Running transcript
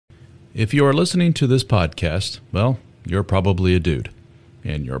If you are listening to this podcast, well, you're probably a dude,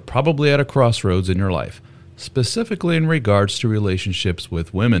 and you're probably at a crossroads in your life, specifically in regards to relationships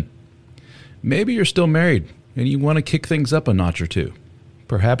with women. Maybe you're still married and you want to kick things up a notch or two.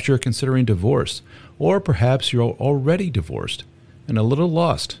 Perhaps you're considering divorce, or perhaps you're already divorced and a little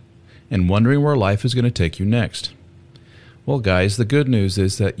lost and wondering where life is going to take you next. Well, guys, the good news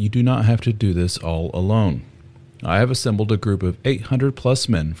is that you do not have to do this all alone. I have assembled a group of 800 plus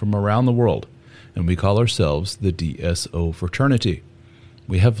men from around the world, and we call ourselves the DSO Fraternity.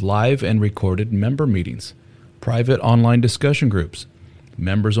 We have live and recorded member meetings, private online discussion groups,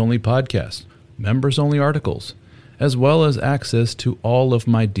 members-only podcasts, members-only articles, as well as access to all of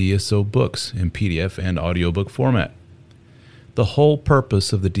my DSO books in PDF and audiobook format. The whole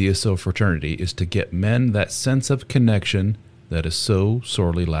purpose of the DSO Fraternity is to get men that sense of connection that is so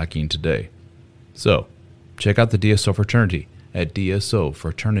sorely lacking today. So, check out the DSO Fraternity at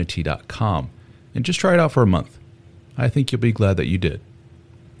dsofraternity.com and just try it out for a month. I think you'll be glad that you did.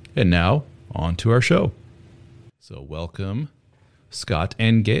 And now, on to our show. So welcome, Scott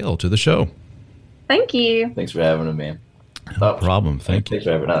and Gail, to the show. Thank you. Thanks for having me, man. No problem. Thank you. Thanks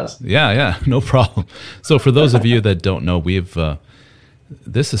for having us. Yeah, no problem. So for those of you that don't know,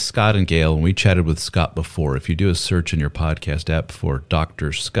 this is Scott and Gail, and we chatted with Scott before. If you do a search in your podcast app for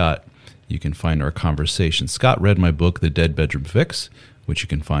Dr. Scott, you can find our conversation. Scott read my book, The Dead Bedroom Fix, which you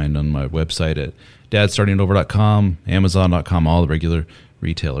can find on my website at dadstartingover.com, amazon.com, all the regular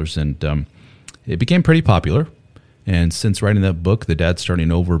retailers. And it became pretty popular. And since writing that book, the Dad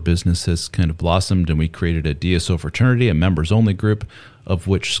Starting Over business has kind of blossomed, and we created a DSO Fraternity, a members-only group, of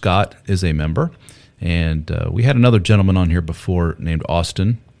which Scott is a member. And we had another gentleman on here before named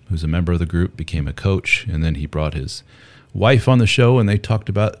Austin, who's a member of the group, became a coach, and then he brought his wife on the show, and they talked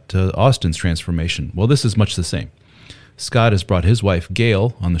about Austin's transformation. Well, this is much the same. Scott has brought his wife,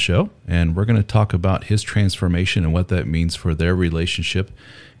 Gail, on the show, and we're going to talk about his transformation and what that means for their relationship,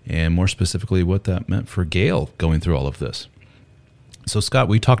 and more specifically, what that meant for Gail going through all of this. So, Scott,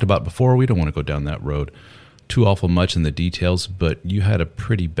 we talked about before, we don't want to go down that road too awful much in the details, but you had a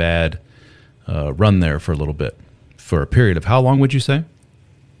pretty bad run there for a little bit, for a period of how long would you say?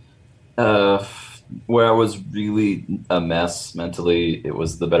 Where I was really a mess mentally, it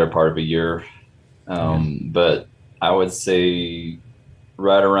was the better part of a year. But I would say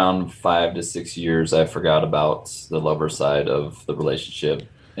right around 5 to 6 years, I forgot about the lover side of the relationship.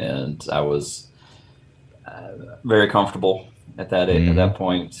 And I was very comfortable at that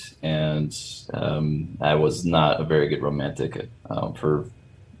point. And I was not a very good romantic for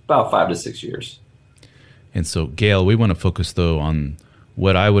about 5 to 6 years. And so, Gail, we want to focus, though, on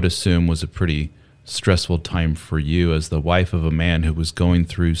what I would assume was a pretty stressful time for you as the wife of a man who was going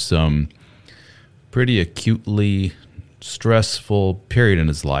through some pretty acutely stressful period in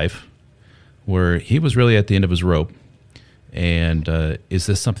his life where he was really at the end of his rope. And is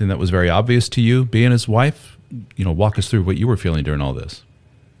this something that was very obvious to you, being his wife? You know, walk us through what you were feeling during all this.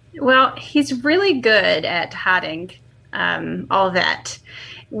 Well, he's really good at hiding all of that.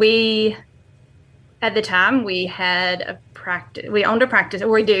 At the time, we had a practice. We owned a practice, or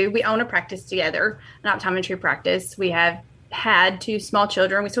we do. We own a practice together, an optometry practice. We have had 2 small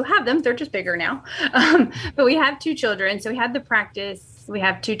children. We still have them. They're just bigger now. But we have 2 children. So we had the practice. We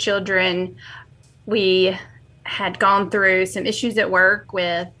have 2 children. We had gone through some issues at work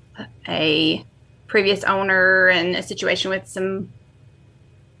with a previous owner and a situation with some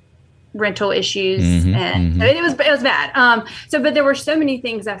rental issues, and so it was bad. But there were so many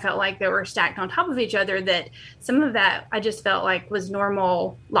things I felt like that were stacked on top of each other that some of that I just felt like was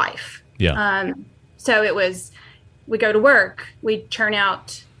normal life. Yeah. So it was, we go to work, we churn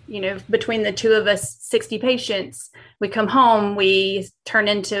out, between the 2 of us, 60 patients. We come home, we turn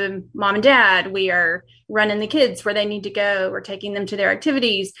into mom and dad. We are running the kids where they need to go. We're taking them to their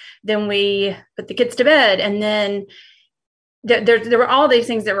activities. Then we put the kids to bed, and then there were all these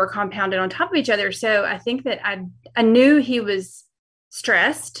things that were compounded on top of each other. So I think that I knew he was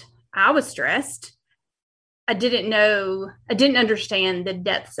stressed. I was stressed. I didn't understand the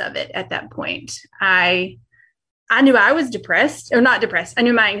depths of it at that point. I knew I was depressed, or not depressed. I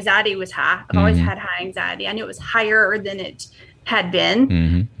knew my anxiety was high. I've always had high anxiety. I knew it was higher than it had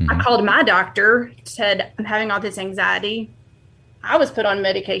been. I called my doctor, said, I'm having all this anxiety. I was put on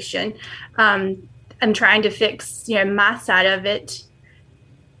medication. I'm trying to fix, my side of it.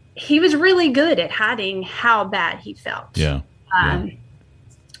 He was really good at hiding how bad he felt. Yeah.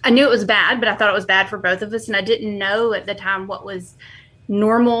 I knew it was bad, but I thought it was bad for both of us. And I didn't know at the time what was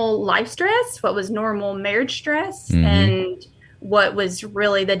normal life stress, what was normal marriage stress, and what was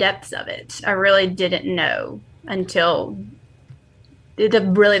really the depths of it. I really didn't know until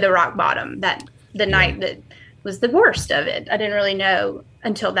really the rock bottom, that the night that was the worst of it. I didn't really know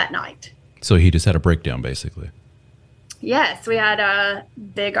until that night. So he just had a breakdown, basically. Yes, we had a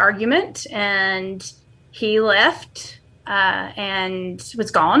big argument, and he left and was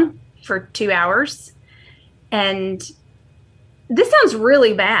gone for 2 hours. And this sounds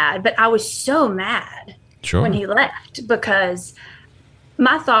really bad, but I was so mad when he left, because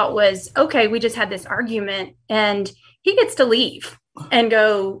my thought was, okay, we just had this argument and he gets to leave and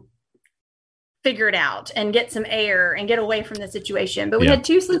go figure it out and get some air and get away from the situation. But we had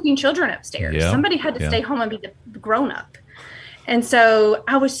 2 sleeping children upstairs. Yeah. Somebody had to stay home and be the grown up. And so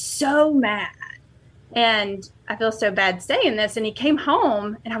I was so mad, and I feel so bad saying this. And he came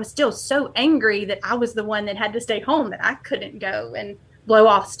home, and I was still so angry that I was the one that had to stay home, that I couldn't go and blow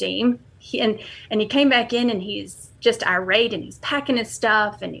off steam. And he came back in, and he's just irate, and he's packing his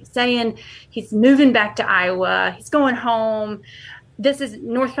stuff, and he's saying he's moving back to Iowa. He's going home.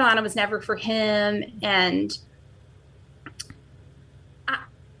 North Carolina was never for him. And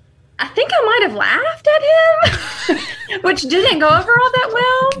I think I might have laughed at him, which didn't go over all that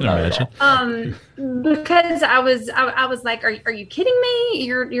well. Because I was like, are you kidding me?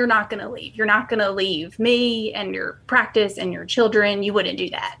 You're not going to leave. You're not going to leave me and your practice and your children. You wouldn't do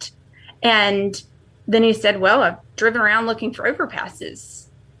that. And then he said, well, I've driven around looking for overpasses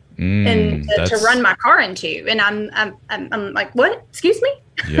and to run my car into. And I'm like, what? Excuse me?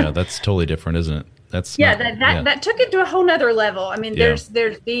 Yeah, that's totally different, isn't it? That's that took it to a whole nother level. I mean, there's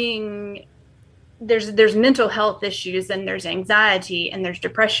mental health issues, and there's anxiety, and there's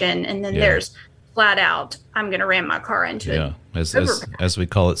depression, and then there's flat out, I'm going to ram my car into it. As we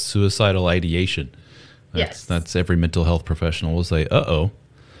call it, suicidal ideation. That's every mental health professional will say,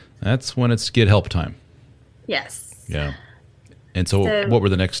 that's when it's get help time. Yes. Yeah. And so what were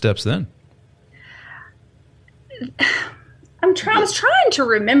the next steps then? I was trying to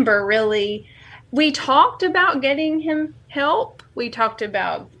remember, really. We talked about getting him help. We talked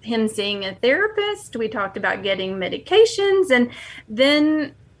about him seeing a therapist. We talked about getting medications. And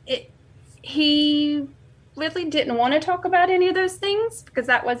then he really didn't want to talk about any of those things, because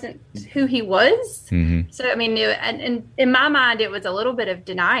that wasn't who he was. Mm-hmm. So, I mean, and in my mind, it was a little bit of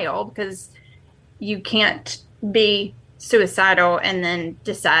denial, because you can't be suicidal and then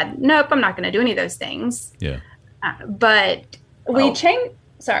decide, nope, I'm not going to do any of those things. Yeah. But we changed.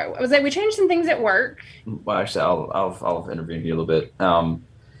 Sorry, we changed some things at work. Well, actually, I'll intervene here a little bit.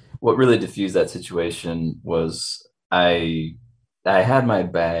 What really diffused that situation was I had my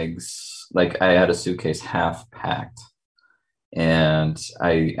bags, like I had a suitcase half packed, and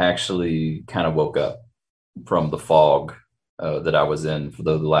I actually kind of woke up from the fog that I was in for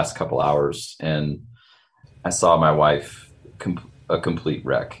the last couple hours, and I saw my wife a complete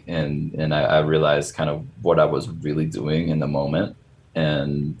wreck, and I realized kind of what I was really doing in the moment.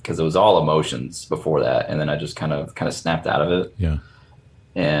 And because it was all emotions before that, and then I just kind of snapped out of it,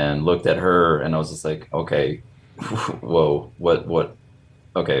 and looked at her, and I was just like, okay, whoa, what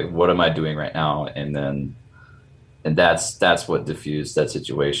am I doing right now? And that's what diffused that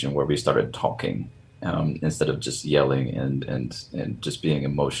situation, where we started talking instead of just yelling and just being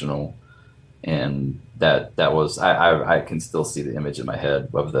emotional. And that was I can still see the image in my head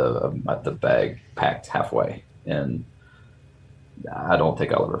of the bag packed halfway, and I don't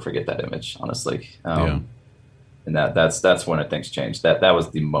think I'll ever forget that image, honestly. And that's when things changed. That was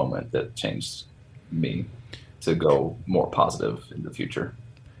the moment that changed me to go more positive in the future.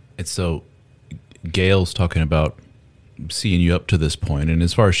 And so Gail's talking about seeing you up to this point, and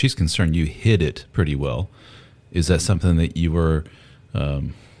as far as she's concerned, you hid it pretty well. Is that something that you were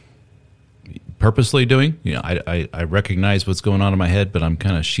purposely doing? You know, I recognize what's going on in my head, but I'm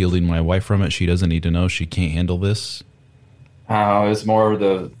kind of shielding my wife from it. She doesn't need to know. She can't handle this. It was more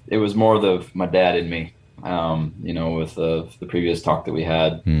of my dad in me. With the previous talk that we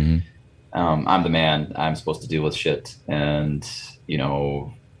had, I'm the man. I'm supposed to deal with shit, and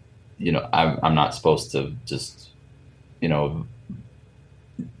I'm not supposed to just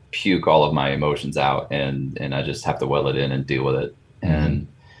puke all of my emotions out, and I just have to well it in and deal with it. And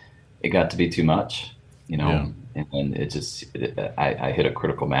it got to be too much, and I hit a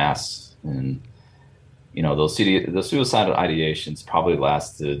critical mass, and those suicidal ideations probably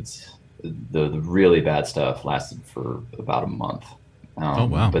lasted. The really bad stuff lasted for about a month. Oh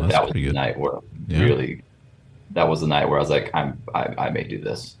wow! But that was the night where that was the night where I was like, I may do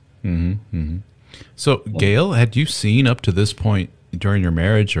this. Mm-hmm. Mm-hmm. So, Gail, had you seen up to this point during your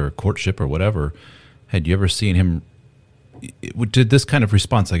marriage or courtship or whatever? Had you ever seen him? Did this kind of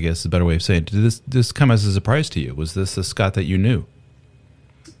response, I guess, is a better way of saying it, did this come as a surprise to you? Was this the Scott that you knew?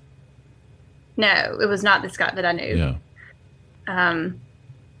 No, it was not the Scott that I knew. Yeah. And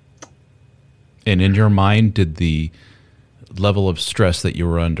in your mind, did the level of stress that you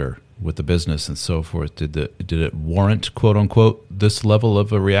were under with the business and so forth, did it warrant, quote unquote, this level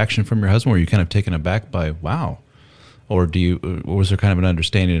of a reaction from your husband? Were you kind of taken aback by, wow? Or was there kind of an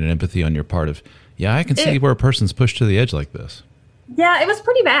understanding and empathy on your part of, yeah, I can see where a person's pushed to the edge like this? Yeah, it was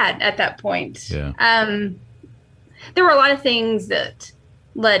pretty bad at that point. Yeah. There were a lot of things that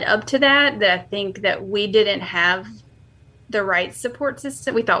led up to that I think that we didn't have the right support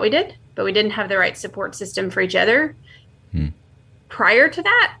system. We thought we did, but we didn't have the right support system for each other. Prior to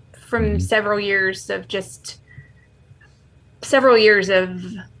that, from several years of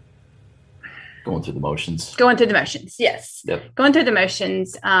going through the motions. Yes. Yep. Going through the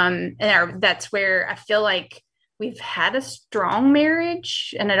motions. That's where I feel like we've had a strong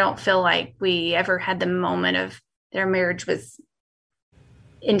marriage, and I don't feel like we ever had the moment of their marriage was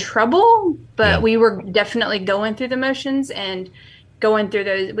in trouble, but we were definitely going through the motions and going through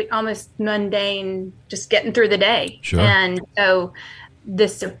those almost mundane, just getting through the day. Sure. And so the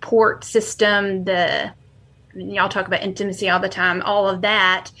support system, y'all talk about intimacy all the time, all of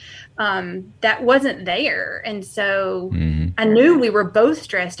that, that wasn't there. And so I knew we were both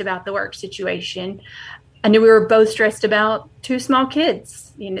stressed about the work situation. I knew we were both stressed about two small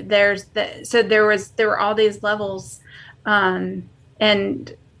kids. You know, there were all these levels.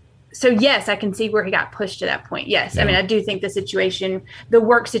 And so, yes, I can see where he got pushed to that point. Yes. Yeah. I mean, I do think the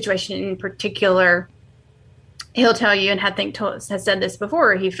work situation in particular, he'll tell you, and I think has said this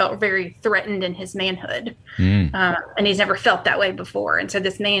before, he felt very threatened in his manhood. And he's never felt that way before. And so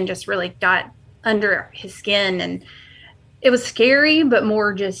this man just really got under his skin, and it was scary, but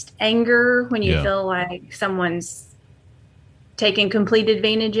more just anger when you feel like someone's taking complete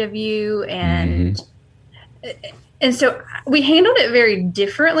advantage of you. And so we handled it very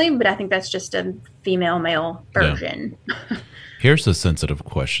differently, but I think that's just a female-male version. Yeah. Here's a sensitive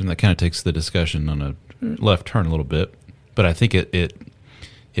question that kind of takes the discussion on a left turn a little bit, but I think it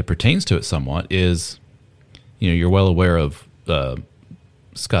pertains to it somewhat. Is, you're well aware of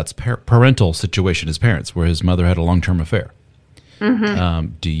Scott's parental situation, his parents, where his mother had a long-term affair.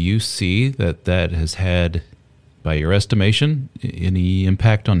 Do you see that has had, by your estimation, any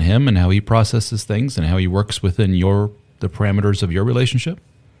impact on him and how he processes things and how he works within the parameters of your relationship?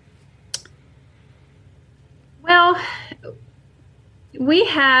 Well, we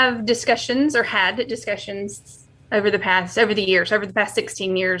have had discussions over the past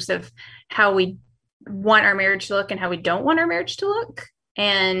 16 years of how we want our marriage to look and how we don't want our marriage to look.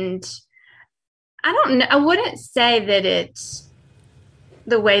 And I don't know, I wouldn't say that it's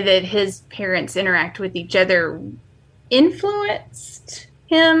the way that his parents interact with each other influenced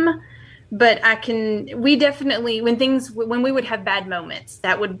him, but we definitely, when we would have bad moments,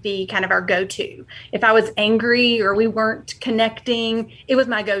 that would be kind of our go-to. If I was angry or we weren't connecting, it was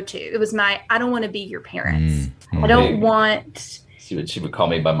my go-to. It was I don't want to be your parents. I don't want. She would call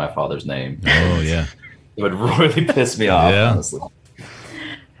me by my father's name. Oh yeah. It would really piss me off, honestly.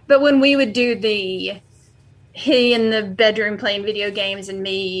 But when we would do he in the bedroom playing video games and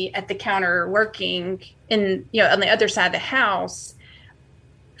me at the counter working on the other side of the house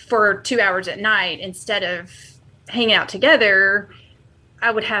for 2 hours at night, instead of hanging out together,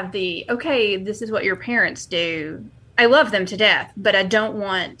 I would have this is what your parents do. I love them to death, but I don't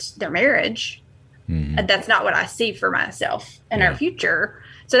want their marriage. That's not what I see for myself and our future.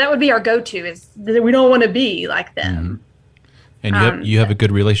 So that would be our go-to, is that we don't want to be like them. And you have a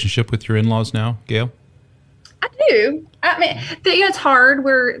good relationship with your in-laws now, Gail? I do. I mean, it's hard.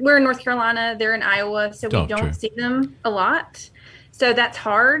 We're in North Carolina. They're in Iowa, so we don't see them a lot. So that's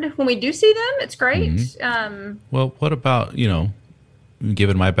hard. When we do see them, it's great. Well, what about,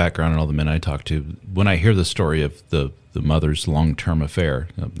 given my background and all the men I talk to, when I hear the story of the mother's long-term affair,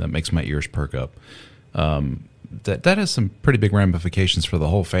 that makes my ears perk up. That has some pretty big ramifications for the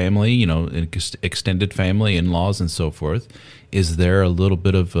whole family, extended family, in-laws, and so forth. Is there a little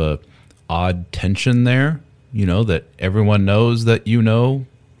bit of a odd tension there? That everyone knows that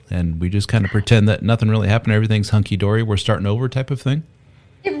and we just kind of pretend that nothing really happened, everything's hunky-dory, we're starting over type of thing?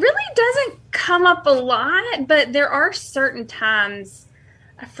 It really doesn't come up a lot, but there are certain times,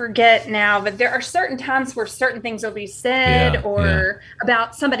 I forget now, but there are certain times where certain things will be said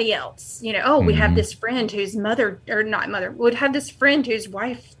about somebody else. We have this friend whose would have this friend whose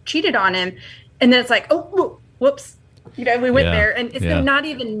wife cheated on him. And then it's like, oh, whoops. We went there, and it's not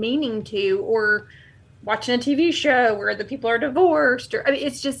even meaning to, or watching a TV show where the people are divorced,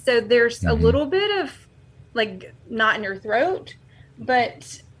 it's just, so there's a little bit of like knot in your throat.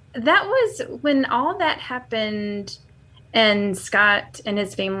 But that was when all that happened and Scott and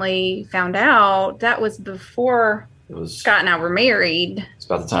his family found out. That was before Scott and I were married. It's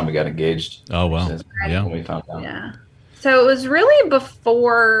about the time we got engaged. Oh, wow. Yeah. When we found out. Yeah. So it was really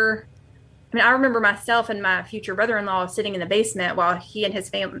before. I mean, I remember myself and my future brother-in-law sitting in the basement while he and his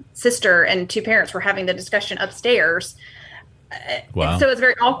sister and two parents were having the discussion upstairs. Wow. And so it's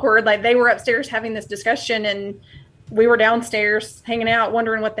very awkward. Like, they were upstairs having this discussion and we were downstairs hanging out,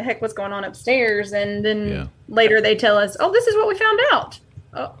 wondering what the heck was going on upstairs. And then later they tell us, oh, this is what we found out.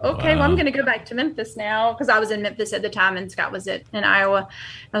 Oh, okay, well, I'm going to go back to Memphis now, because I was in Memphis at the time and Scott was in Iowa.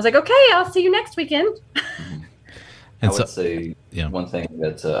 I was like, okay, I'll see you next weekend. I would say one thing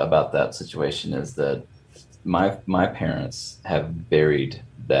that about that situation is that my parents have buried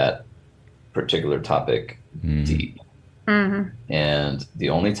that particular topic deep. Mm-hmm. And the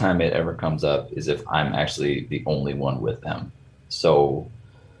only time it ever comes up is if I'm actually the only one with them. So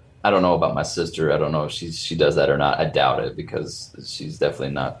I don't know about my sister. I don't know if she does that or not. I doubt it, because she's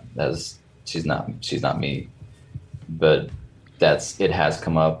definitely not she's not me. But it has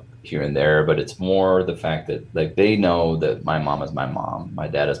come up here and there, but it's more the fact that, like, they know that my mom is my mom, my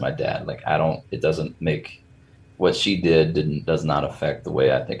dad is my dad. Like, it doesn't make what she does not affect the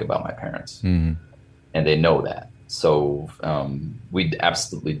way I think about my parents. Mm-hmm. And they know that. So we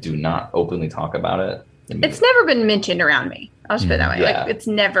absolutely do not openly talk about it. It's never been mentioned around me. I'll just put it that way. Yeah. Like, it's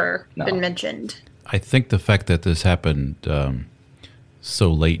never been mentioned. I think the fact that this happened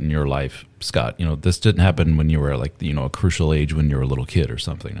so late in your life, Scott, this didn't happen when you were like, a crucial age when you were a little kid or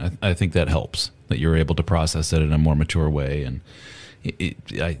something. I think that helps, that you're able to process it in a more mature way. And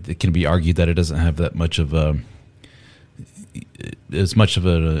it can be argued that it doesn't have that much of a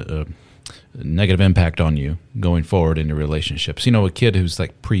negative impact on you going forward in your relationships. A kid who's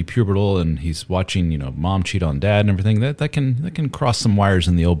like pre-pubertal and he's watching, mom cheat on dad and everything, that can cross some wires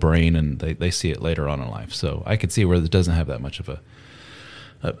in the old brain, and they see it later on in life. So I could see where it doesn't have that much of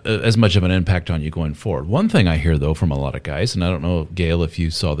as much of an impact on you going forward. One thing I hear, though, from a lot of guys, and I don't know, Gail, if you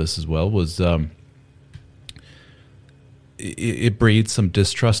saw this as well, was it breeds some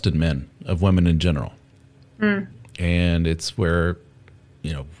distrust in men of women in general. And it's where,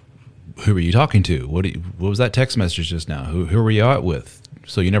 who were you talking to? What was that text message just now? Who were you out with?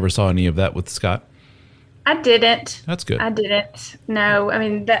 So you never saw any of that with Scott? I didn't. That's good. I didn't. No, I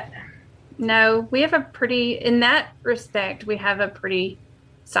mean, we have in that respect, we have a pretty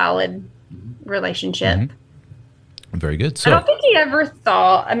solid relationship. Mm-hmm. Very good. So I don't think he ever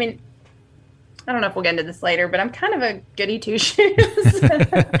thought, I mean, I don't know if we'll get into this later, but I'm kind of a goody two shoes. So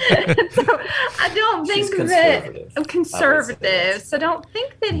I don't think that I'm conservative. So don't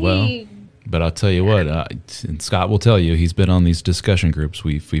think that But I'll tell you what, and Scott will tell you, he's been on these discussion groups.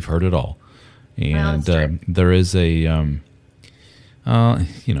 We've heard it all, and there is a,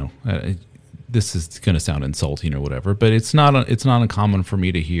 this is going to sound insulting or whatever, but it's not uncommon for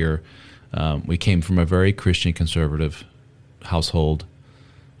me to hear. We came from a very Christian conservative household,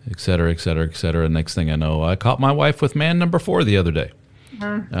 et cetera, et cetera, et cetera. Next thing I know, I caught my wife with man number 4 the other day.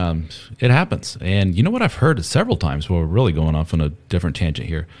 It happens. And you know what I've heard several times, well, we're really going off on a different tangent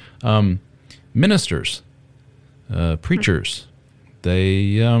here. Ministers, preachers,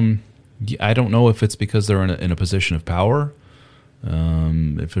 they, I don't know if it's because they're in a position of power,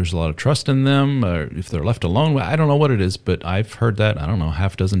 if there's a lot of trust in them, or if they're left alone. I don't know what it is, but I've heard that, I don't know,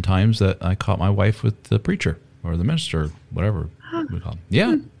 half dozen times that I caught my wife with the preacher or the minister, or whatever we call them.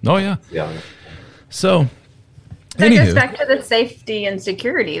 Yeah. Oh, yeah. Yeah. So that goes back to the safety and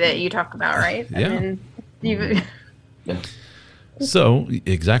security that you talk about, right? Yeah. So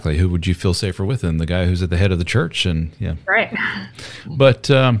exactly, who would you feel safer with? And the guy who's at the head of the church, and right. But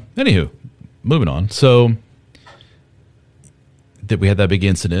anywho, moving on. So that we had that big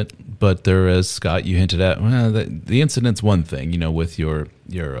incident, but there, as Scott, you hinted at, well, the incident's one thing, with your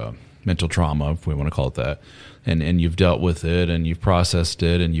mental trauma, if we want to call it that, and you've dealt with it and you've processed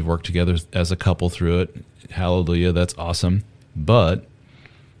it and you've worked together as a couple through it. Hallelujah, that's awesome. But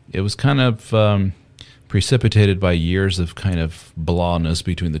it was kind of precipitated by years of kind of blahness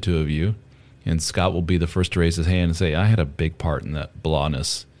between the two of you. And Scott will be the first to raise his hand and say, I had a big part in that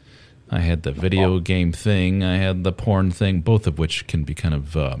blahness. I had the video game thing, I had the porn thing, both of which can be kind of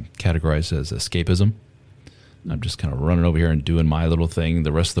categorized as escapism. I'm just kind of running over here and doing my little thing.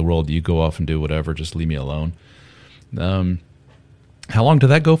 The rest of the world, you go off and do whatever. Just leave me alone. How long did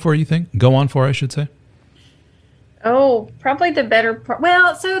that go on for, I should say? Oh, probably the better part.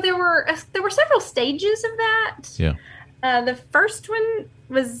 Well, so there were several stages of that. Yeah. The first one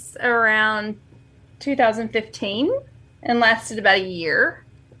was around 2015 and lasted about a year.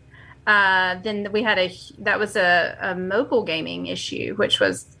 Then we had a mobile gaming issue, which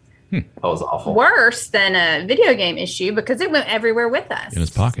was That was awful. Worse than a video game issue because it went everywhere with us. In his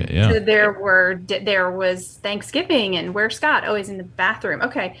pocket, yeah. So there was Thanksgiving, and where's Scott? Oh, he's in the bathroom.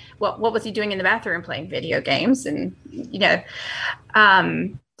 Okay, well, what was he doing in the bathroom? Playing video games, and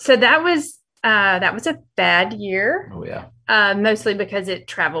so that was a bad year. Oh yeah. Mostly because it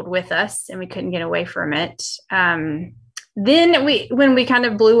traveled with us and we couldn't get away from it. Then when we kind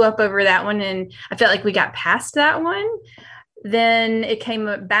of blew up over that one, and I felt like we got past that one, then it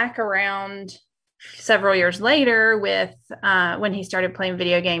came back around several years later with when he started playing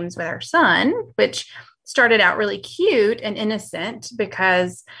video games with our son, which started out really cute and innocent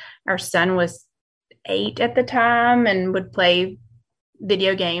because our son was 8 at the time and would play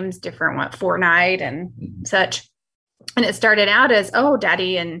video games, different Fortnite and such. And it started out as, oh,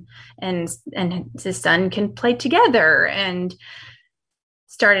 daddy and his son can play together, and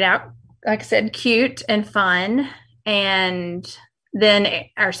started out, like I said, cute and fun. And then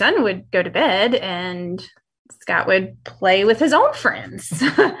our son would go to bed and Scott would play with his own friends.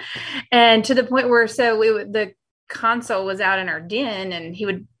 And to the point where, the console was out in our den and he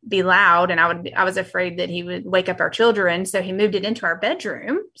would be loud, and I was afraid that he would wake up our children. So he moved it into our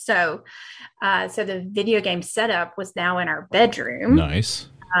bedroom. So the video game setup was now in our bedroom. Nice.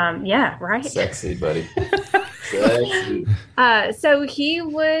 Yeah, right. Sexy, buddy. Sexy. So he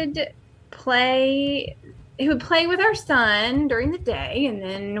would play with our son during the day, and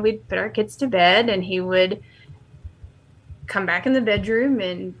then we'd put our kids to bed, and he would come back in the bedroom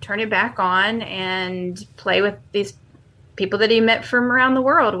and turn it back on and play with these people that he met from around the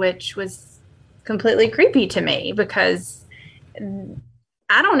world, which was completely creepy to me because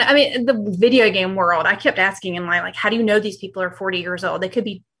I don't know. I mean, the video game world, I kept asking him, like, how do you know these people are 40 years old? They could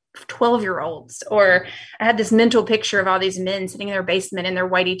be 12-year-olds. Or I had this mental picture of all these men sitting in their basement in their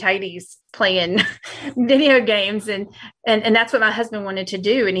whitey tighties playing video games. And that's what my husband wanted to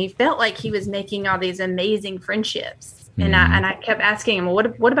do. And he felt like he was making all these amazing friendships. And I kept asking him, well,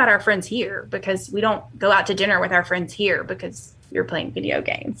 what about our friends here? Because we don't go out to dinner with our friends here because you're playing video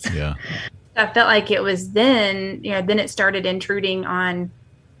games. Yeah. I felt like it was then it started intruding on.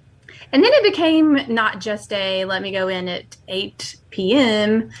 And then it became not just let me go in at 8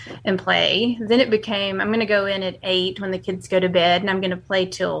 p.m. and play. Then it became, I'm going to go in at 8 when the kids go to bed, and I'm going to play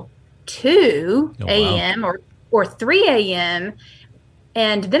till 2 a.m. or 3 a.m.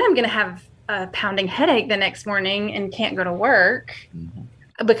 And then I'm going to have a pounding headache the next morning and can't go to work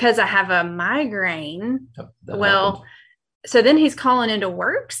because I have a migraine. Well, so then he's calling into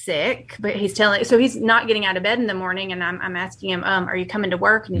work sick, but he's not getting out of bed in the morning. And I'm asking him, are you coming to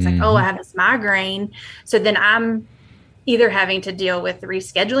work? And he's like, oh, I have this migraine. So then I'm either having to deal with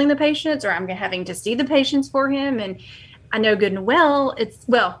rescheduling the patients, or I'm having to see the patients for him. And I know good and well,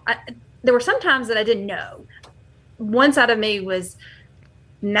 there were some times that I didn't know. One side of me was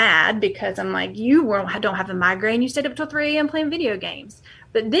mad because I'm like, you don't have a migraine. You stayed up till 3 a.m. playing video games.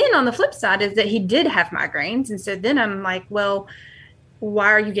 But then on the flip side is that he did have migraines. And so then I'm like, well, why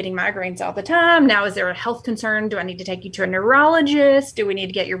are you getting migraines all the time? Now, is there a health concern? Do I need to take you to a neurologist? Do we need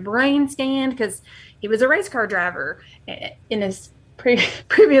to get your brain scanned? Because he was a race car driver in his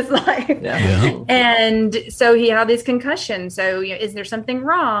previous life. Yeah. And so he had these concussions. So is there something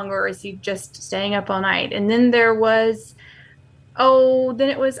wrong, or is he just staying up all night? And then it was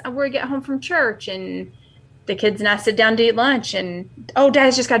we get home from church and the kids and I sit down to eat lunch, and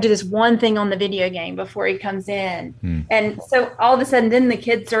Dad's just got to do this one thing on the video game before he comes in. And so all of a sudden then the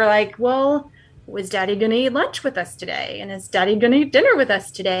kids are like, well, was Daddy going to eat lunch with us today? And is Daddy going to eat dinner with us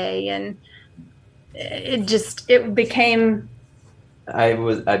today? And it became,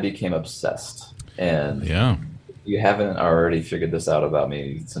 I became obsessed. And yeah, you haven't already figured this out about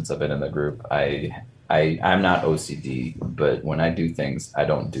me since I've been in the group. I'm not OCD, but when I do things, I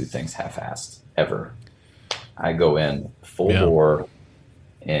don't do things half-assed ever. I go in full bore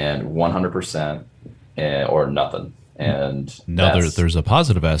and 100% or nothing. And now there's a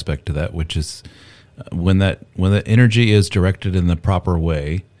positive aspect to that, which is when the energy is directed in the proper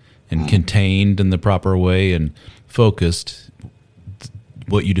way and contained in the proper way and focused,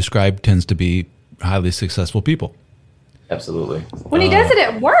 what you describe tends to be highly successful people. Absolutely. When he does it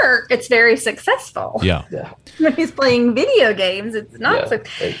at work, it's very successful. Yeah. When he's playing video games, it's not so.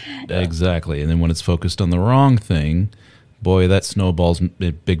 Exactly. And then when it's focused on the wrong thing, boy, that snowballs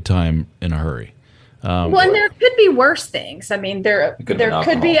big time in a hurry. And there could be worse things. I mean, there could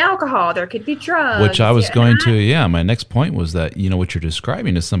be alcohol, there could be drugs. Which I was going to, my next point was that, what you're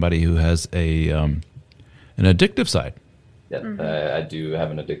describing is somebody who has an addictive side. Yep. I do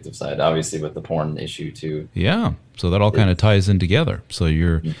have an addictive side, obviously with the porn issue too. Yeah. So that all kind of ties in together. So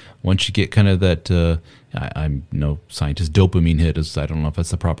once you get kind of that, I'm no scientist, dopamine hit is, I don't know if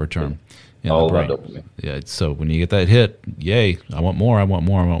that's the proper term. All about dopamine. Yeah. So when you get that hit, yay, I want more, I want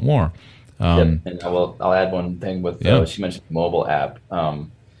more, I want more. Yep. And I'll add one thing with, she mentioned mobile app.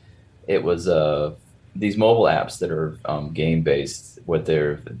 It was, these mobile apps that are game based,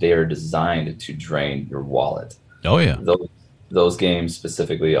 they are designed to drain your wallet. Oh yeah. Those games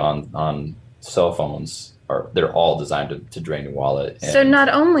specifically on cell phones they're all designed to drain your wallet. And so not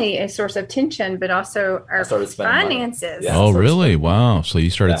only a source of tension, but also our finances. Yeah, oh really? Wow. So you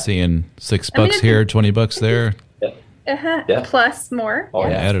started seeing $6 here, $20 there. Yeah. Plus more. Oh,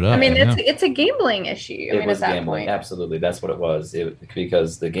 yeah. Add it up. I mean, it's a gambling issue. It was gambling. Absolutely. That's what it was.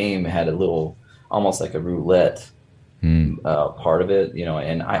 Because the game had a little, almost like a roulette part of it,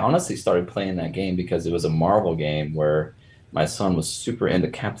 and I honestly started playing that game because it was a Marvel game where my son was super into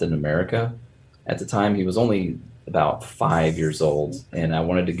Captain America. At the time, he was only about 5 years old, and I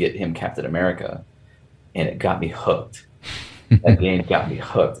wanted to get him Captain America, and it got me hooked. That game got me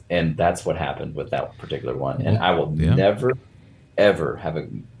hooked, and that's what happened with that particular one. And I will never, ever have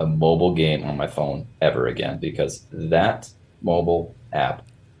a mobile game on my phone ever again, because that mobile app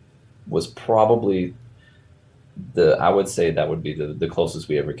was probably I would say that would be the closest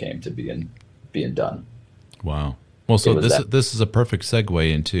we ever came to being done. Wow. Well, so this is a perfect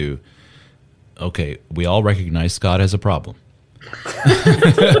segue into, okay, we all recognize Scott has a problem. More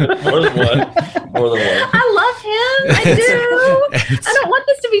than one. I love him. I do. I don't want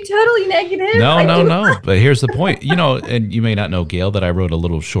this to be totally negative. No. But here's the point. And you may not know, Gail, that I wrote a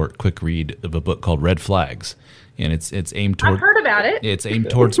little short, quick read of a book called Red Flags. And it's aimed toward. I've heard about it. It's aimed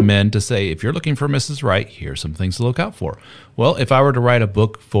towards men to say, if you're looking for Mrs. Right, here's some things to look out for. Well, if I were to write a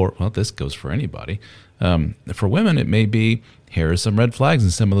book this goes for anybody. For women, it may be, here are some red flags,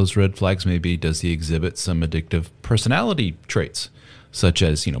 and some of those red flags may be, does he exhibit some addictive personality traits, such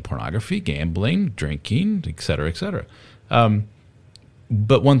as pornography, gambling, drinking, et cetera, et cetera.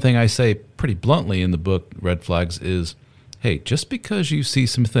 But one thing I say pretty bluntly in the book, Red Flags, is, hey, just because you see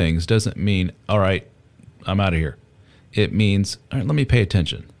some things doesn't mean, all right, I'm out of here. It means, all right, let me pay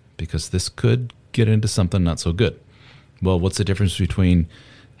attention, because this could get into something not so good. Well, what's the difference between,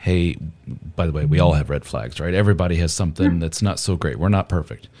 hey, by the way, we all have red flags, right? Everybody has something that's not so great. We're not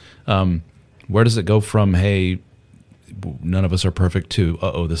perfect. Where does it go from, hey, none of us are perfect, to,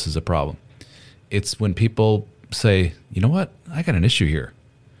 uh-oh, this is a problem? It's when people say, you know what, I got an issue here.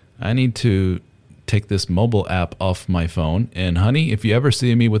 I need to take this mobile app off my phone, and honey, if you ever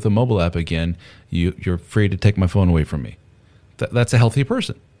see me with a mobile app again, you're free to take my phone away from me. That's a healthy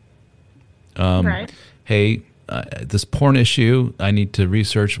person. Right. Hey, this porn issue, I need to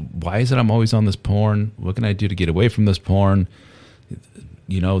research, why is it I'm always on this porn? What can I do to get away from this porn?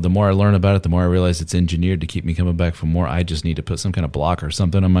 The more I learn about it, the more I realize it's engineered to keep me coming back for more. I just need to put some kind of block or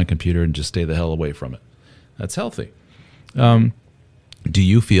something on my computer and just stay the hell away from it. That's healthy. Do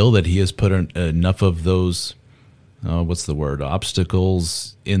you feel that he has put enough of those,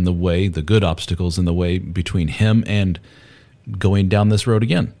 obstacles in the way, the good obstacles in the way between him and going down this road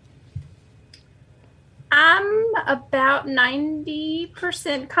again? I'm about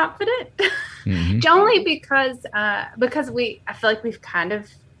 90% confident. Mm-hmm. Only because I feel like we've kind of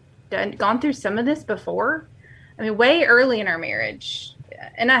gone through some of this before. I mean, way early in our marriage,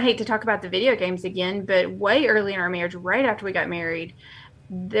 and I hate to talk about the video games again, but way early in our marriage, right after we got married,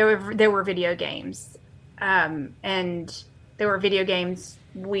 there were video games, and there were video games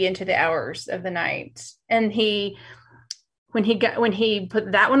into the hours of the night. And when he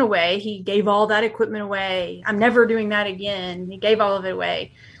put that one away, he gave all that equipment away. I'm never doing that again. He gave all of it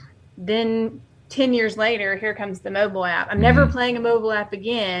away. Then 10 years later, here comes the mobile app. I'm never playing a mobile app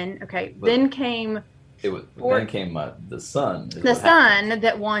again. Okay. But then came the son. The son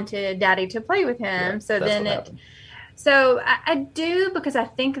that wanted daddy to play with him. Yeah, so I do, because I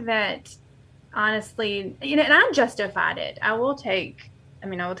think that honestly, and I justified it. I will take a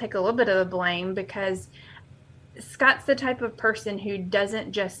little bit of the blame, because Scott's the type of person who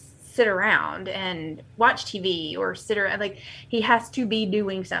doesn't just sit around and watch TV or sit around. Like, he has to be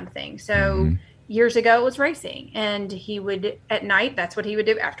doing something. So years ago it was racing, and he would, at night, that's what he would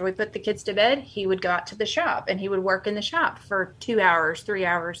do. After we put the kids to bed, he would go out to the shop, and he would work in the shop for 2 hours, 3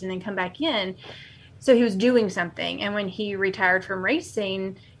 hours, and then come back in. So he was doing something. And when he retired from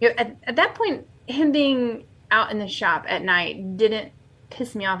racing, at that point, him being out in the shop at night didn't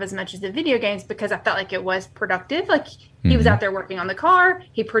piss me off as much as the video games, because I felt like it was productive. Like, he was out there working on the car.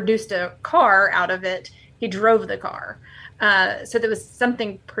 He produced a car out of it. He drove the car. So there was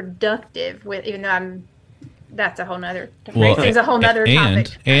something productive with, even though I'm that's a whole nother. Racing's a whole nother topic.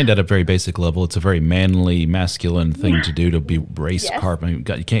 And at a very basic level, it's a very manly, masculine thing to do to be race car. I mean,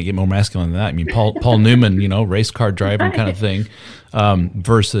 you can't get more masculine than that. I mean, Paul Newman, race car driving kind of thing,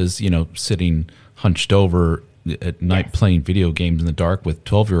 versus sitting hunched over at night playing video games in the dark with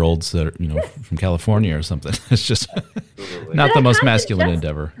 12-year-olds that are from California or something. It's just not the most masculine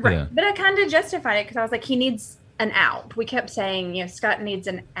endeavor. Right. Yeah. But I kind of justified it because I was like, he needs an out. We kept saying, Scott needs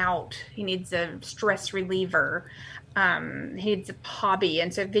an out. He needs a stress reliever. He needs a hobby.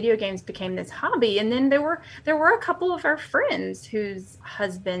 And so video games became this hobby. And then there were a couple of our friends whose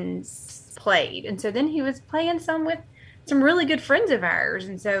husbands played. And so then he was playing some with some really good friends of ours.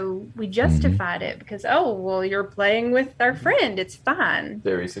 And so we justified it because, you're playing with our friend. It's fine.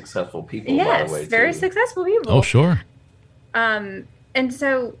 Very successful people, yes, by the way. Very successful people. Oh, sure. And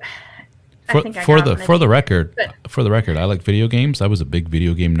so for the record, I like video games. I was a big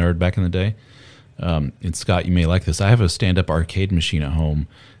video game nerd back in the day. And Scott, you may like this. I have a stand-up arcade machine at home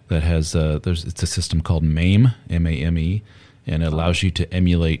that has it's a system called MAME, M-A-M-E, and it allows you to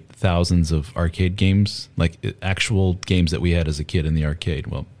emulate thousands of arcade games, like actual games that we had as a kid in the arcade.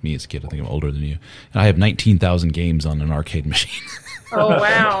 Well, me as a kid, I think I'm older than you. And I have 19,000 games on an arcade machine. Oh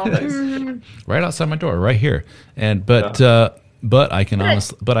wow! Right outside my door, right here. And but I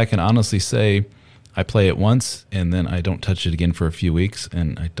can honestly say I play it once and then I don't touch it again for a few weeks,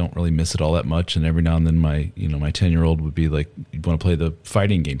 and I don't really miss it all that much. And every now and then my 10-year-old would be like, "You want to play the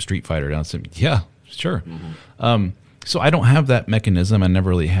fighting game, Street Fighter?" And I'd say, "Yeah, sure." So I don't have that mechanism. I never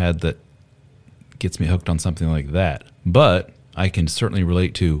really had that gets me hooked on something like that. But I can certainly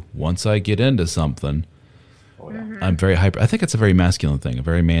relate to once I get into something, I'm very hyper. I think it's a very masculine thing, a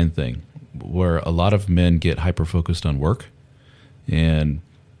very man thing, where a lot of men get hyper focused on work. And,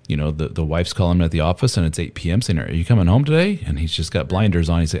 the wife's calling him at the office and it's 8 p.m. saying, "Are you coming home today?" And he's just got blinders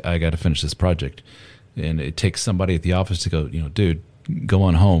on. He's like, "I got to finish this project." And it takes somebody at the office to go, "Dude, go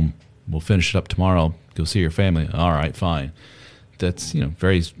on home. We'll finish it up tomorrow. Go see your family." All right, fine. That's,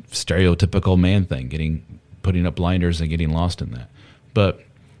 very stereotypical man thing, putting up blinders and getting lost in that. But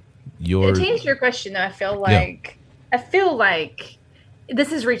to answer your question, though, I feel like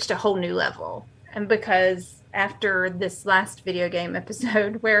this has reached a whole new level. And because after this last video game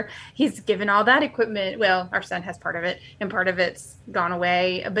episode where he's given all that equipment, well, our son has part of it and part of it's gone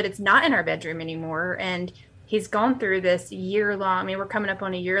away, but it's not in our bedroom anymore. And he's gone through this year-long, we're coming up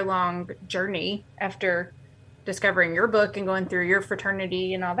on a year-long journey after discovering your book and going through your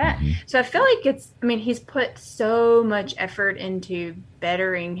fraternity and all that. Mm-hmm. So I feel like he's put so much effort into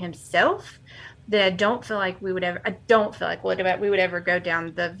bettering himself that I don't feel like we would ever go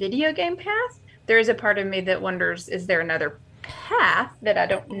down the video game path. There is a part of me that wonders, is there another path that I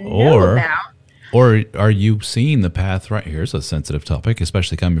don't know about? Or are you seeing the path right? Here's a sensitive topic,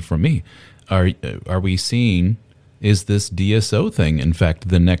 especially coming from me. Are we seeing, is this DSO thing, in fact,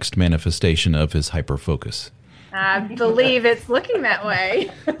 the next manifestation of his hyperfocus? I believe it's looking that way.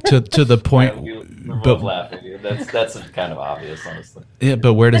 to the point, we're both laughing. That's kind of obvious, honestly. Yeah,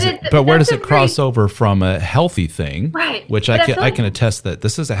 but where does it cross over from a healthy thing, right? Which I can attest that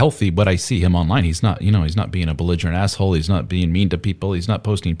this is a healthy. But I see him online. He's not, he's not being a belligerent asshole. He's not being mean to people. He's not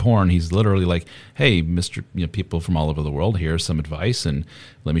posting porn. He's literally like, "Hey, Mister, people from all over the world, here's some advice, and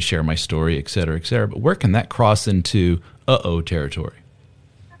let me share my story, et cetera, et cetera." But where can that cross into territory?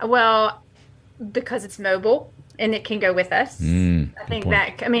 Well, because it's mobile. And it can go with us. I think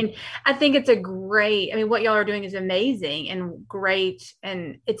I think it's a great, what y'all are doing is amazing and great.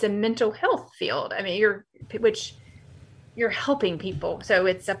 And it's a mental health field. You're helping people. So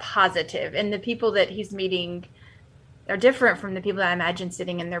it's a positive. And the people that he's meeting are different from the people that I imagine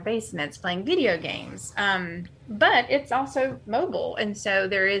sitting in their basements playing video games. But it's also mobile. And so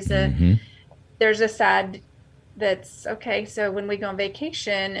there's a side that's okay. So when we go on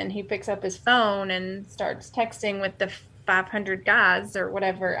vacation and he picks up his phone and starts texting with the 500 guys or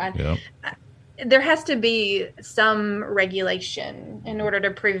whatever, there has to be some regulation in order to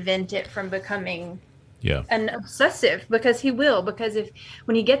prevent it from becoming an obsessive, because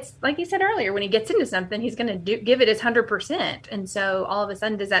when he gets, like you said earlier, when he gets into something, he's going to give it his 100%. And so all of a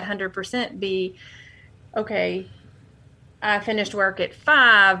sudden, does that 100% be, okay, I finished work at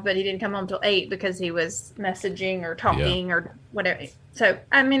 5, but he didn't come home till 8 because he was messaging or talking or whatever. So,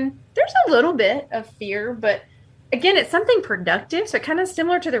 there's a little bit of fear, but again, it's something productive. So kind of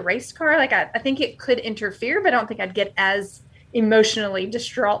similar to the race car. Like I think it could interfere, but I don't think I'd get as emotionally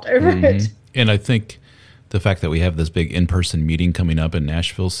distraught over it. And I think the fact that we have this big in-person meeting coming up in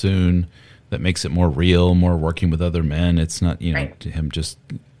Nashville soon, that makes it more real, more working with other men. It's not, him just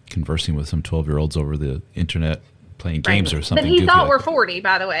conversing with some 12-year-olds over the internet, playing games or something. That he thought were 40,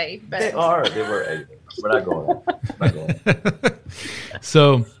 by the way. But They were. We're not going there. We're not going there.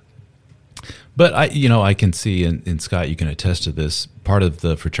 So, but I can see, and Scott, you can attest to this. Part of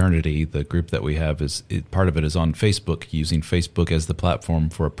the fraternity, the group that we have, part of it is on Facebook, using Facebook as the platform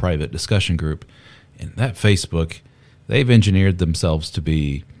for a private discussion group. And that Facebook, they've engineered themselves to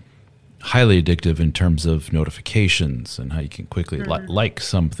be highly addictive in terms of notifications and how you can quickly like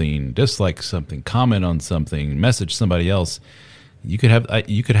something, dislike something, comment on something, message somebody else. You could have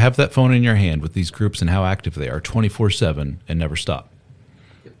that phone in your hand with these groups and how active they are 24/7 and never stop.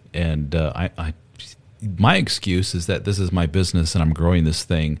 And my excuse is that this is my business and I'm growing this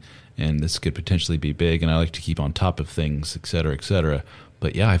thing and this could potentially be big and I like to keep on top of things, et cetera, et cetera.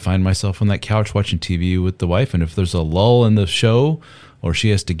 But yeah, I find myself on that couch watching TV with the wife, and if there's a lull in the show or she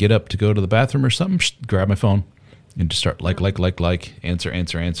has to get up to go to the bathroom or something, grab my phone and just start like, answer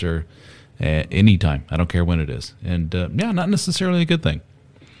anytime. I don't care when it is. And not necessarily a good thing.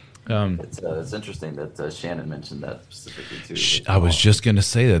 It's interesting that Shannon mentioned that specifically too. I was just going to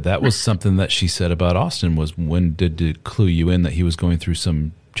say that was something that she said about Austin, was when did it clue you in that he was going through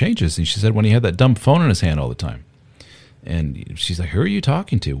some changes? And she said when he had that dumb phone in his hand all the time. And she's like, who are you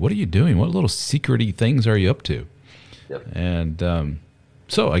talking to? What are you doing? What little secret-y things are you up to? Yep. And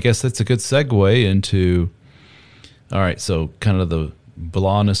so I guess that's a good segue into, all right, so kind of the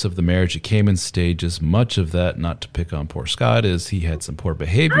blahness of the marriage. It came in stages. Much of that, not to pick on poor Scott, is he had some poor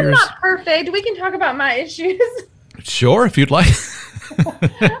behaviors. I'm not perfect. We can talk about my issues. Sure, if you'd like. I don't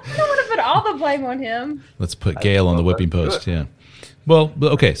want to put all the blame on him. Let's put Gail on the whipping post. Yeah. Well,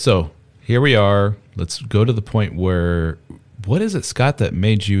 okay, so here we are. Let's go to the point where, what is it, Scott, that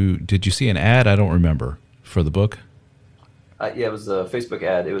made you, did you see an ad? I don't remember, for the book? Yeah, it was a Facebook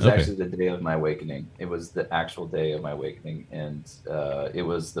ad. It was Okay. actually the day of my awakening. It was the actual day of my awakening. And it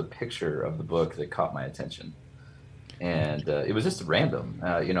was the picture of the book that caught my attention. And it was just random.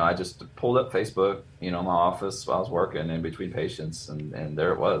 I just pulled up Facebook, my office while I was working in between patients. And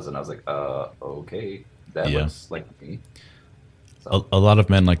there it was. And I was like, okay, that looks like me. So. A lot of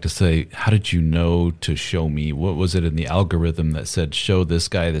men like to say, how did you know to show me? What was it in the algorithm that said, show this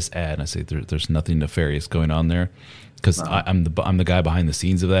guy this ad? And I say, there's nothing nefarious going on there. Because I'm the guy behind the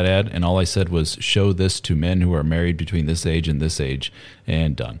scenes of that ad, and all I said was, show this to men who are married between this age and this age,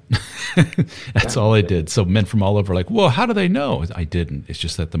 and done. That's all I did. So men from all over are like, well, how do they know? I didn't. It's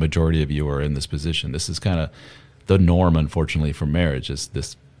just that the majority of you are in this position. This is kind of the norm, unfortunately, for marriage, is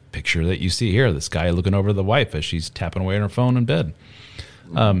this picture that you see here, this guy looking over the wife as she's tapping away on her phone in bed.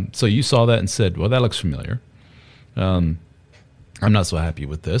 So you saw that and said, well, that looks familiar. I'm not so happy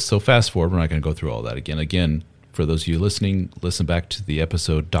with this. So fast forward, we're not going to go through all that again. Again, for those of you listening, listen back to the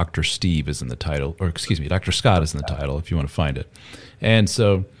episode. Dr. Steve is in the title, or excuse me, Dr. Scott is in the title if you want to find it. And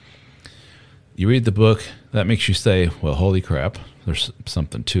so you read the book, that makes you say, well, holy crap, there's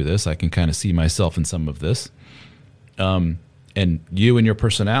something to this. I can kind of see myself in some of this. And you and your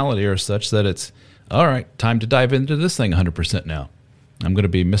personality are such that it's, all right, time to dive into this thing 100% now. I'm going to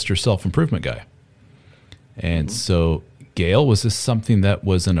be Mr. Self-Improvement guy. And so, Gail, was this something that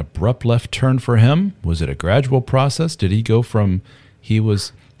was an abrupt left turn for him? Was it a gradual process? Did he go from he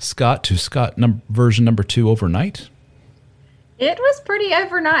was Scott to Scott version number 2 overnight? It was pretty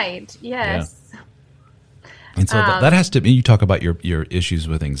overnight, yes. Yeah. And so that has to be, you talk about your issues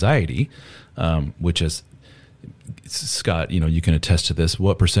with anxiety, which is, Scott, you can attest to this.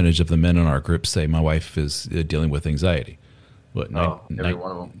 What percentage of the men in our group say my wife is dealing with anxiety? What, every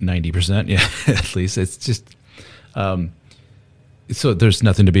one of them. 90%? Yeah, at least. It's just, so there's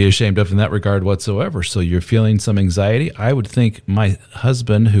nothing to be ashamed of in that regard whatsoever. So you're feeling some anxiety. I would think my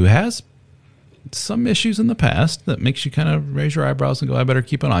husband, who has some issues in the past that makes you kind of raise your eyebrows and go, I better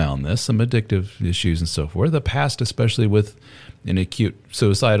keep an eye on this, some addictive issues and so forth. The past, especially with an acute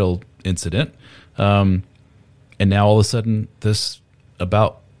suicidal incident. And now all of a sudden this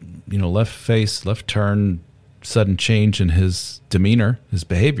about, left face, left turn, sudden change in his demeanor, his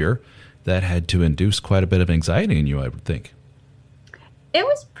behavior, that had to induce quite a bit of anxiety in you, I would think. It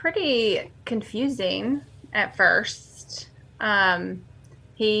was pretty confusing at first. I'm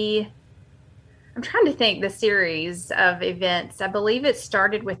trying to think the series of events. I believe it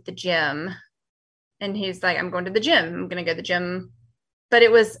started with the gym. And he's like, I'm going to the gym. I'm going to go to the gym. But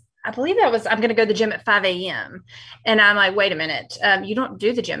I believe I'm going to go to the gym at 5 a.m. And I'm like, wait a minute. You don't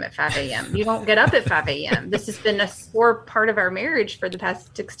do the gym at 5 a.m. You don't get up at 5 a.m. This has been a core part of our marriage for the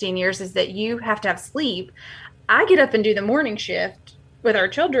past 16 years, is that you have to have sleep. I get up and do the morning shift with our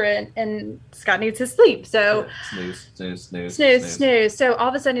children, and Scott needs his sleep. So snooze. So all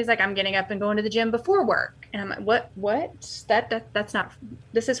of a sudden he's like, I'm getting up and going to the gym before work. And I'm like, what? That's not,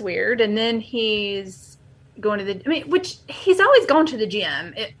 this is weird. And then he's going to which he's always gone to the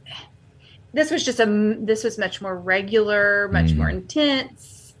gym. this was much more regular, much more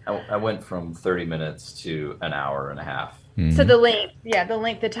intense. I went from 30 minutes to an hour and a half. So the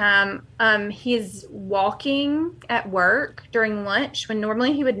length of time. He's walking at work during lunch when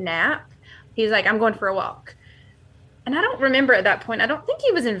normally he would nap. He's like, I'm going for a walk. And I don't remember at that point. I don't think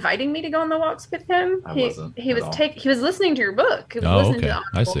he was inviting me to go on the walks with him. He was listening to your book. He was listening to the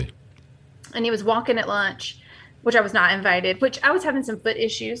Audible. I see. And he was walking at lunch, which I was not invited, which I was having some foot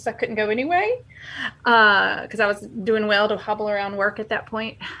issues, so I couldn't go anyway, because I was doing well to hobble around work at that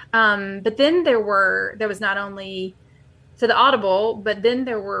point. But then there was not only the Audible, but then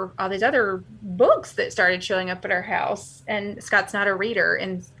there were all these other books that started showing up at our house. And Scott's not a reader.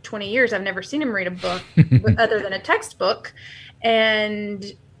 In 20 years, I've never seen him read a book other than a textbook. And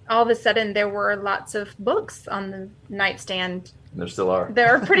all of a sudden, there were lots of books on the nightstand. There still are.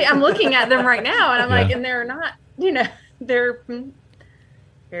 They're pretty. I'm looking at them right now, and I'm like, and they're not. They're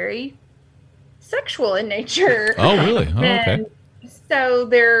very sexual in nature. Oh, really? Oh, okay. So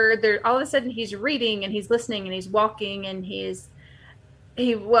they're all of a sudden he's reading and he's listening and he's walking and he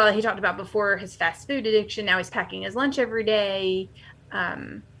talked about before his fast food addiction. Now he's packing his lunch every day.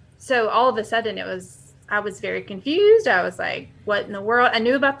 So all of a sudden I was very confused. I was like, what in the world? I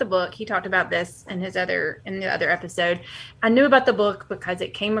knew about the book. He talked about this in the other episode. I knew about the book because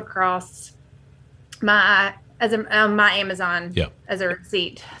it came across my Amazon as a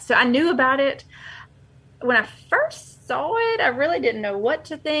receipt. So I knew about it. When I first saw it, I really didn't know what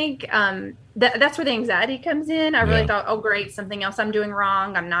to think. That's where the anxiety comes in. I really thought, oh great, something else I'm doing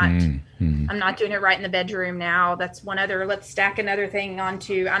wrong. I'm not doing it right in the bedroom now. That's let's stack another thing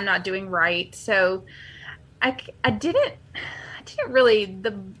onto I'm not doing right. So I didn't really,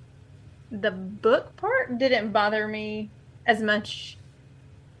 the book part didn't bother me as much.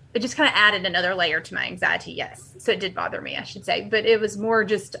 It just kind of added another layer to my anxiety. Yes. So it did bother me, I should say, but it was more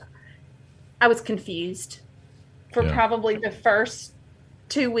just, I was confused for probably the first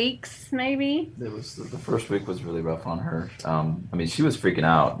 2 weeks, maybe. It was the first week was really rough on her. She was freaking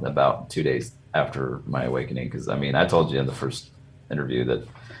out about 2 days after my awakening. Cause I told you in the first interview that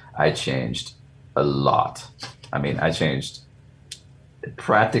I changed a lot. I changed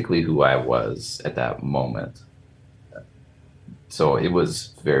practically who I was at that moment. So it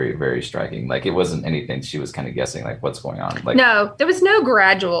was very, very striking. Like it wasn't anything she was kind of guessing, like what's going on. Like no, there was no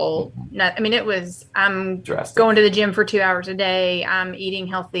gradual. It was I'm drastic. Going to the gym for 2 hours a day. I'm eating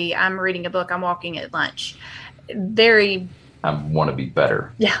healthy. I'm reading a book. I'm walking at lunch. Very. I want to be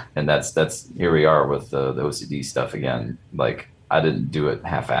better. Yeah. And that's here we are with the OCD stuff again. Like I didn't do it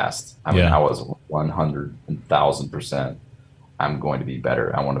half-assed. I was 100,000%. I'm going to be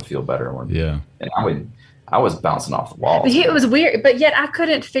better. I want to feel better. And I was bouncing off the walls. It was weird, but yet I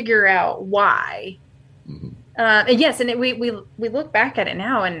couldn't figure out why. Mm-hmm. And yes, and we look back at it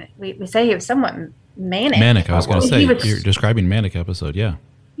now, and we say he was somewhat manic. Manic, I was going to say. You're describing manic episode, yeah.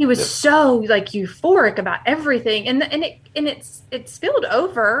 He was so like euphoric about everything, and it spilled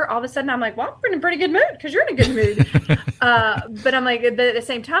over. All of a sudden, I'm like, "Well, I'm in a pretty good mood because you're in a good mood." But I'm like, at the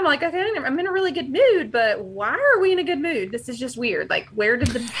same time, I'm like, okay, I'm in a really good mood, but why are we in a good mood? This is just weird. Like, where did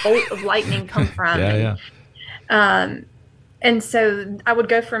the bolt of lightning come from? And so I would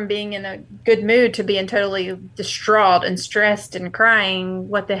go from being in a good mood to being totally distraught and stressed and crying.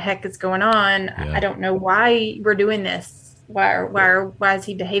 What the heck is going on? I don't know why we're doing this. Why is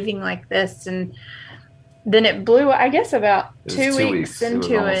he behaving like this? And then it blew, I guess, about 2 weeks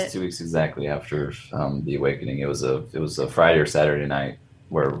into it. Almost 2 weeks exactly after the awakening. It was a Friday or Saturday night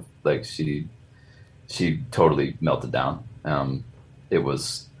where like she totally melted down. It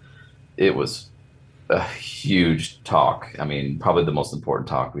was a huge talk. Probably the most important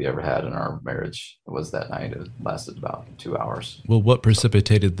talk we ever had in our marriage was that night. It lasted about 2 hours. Well, what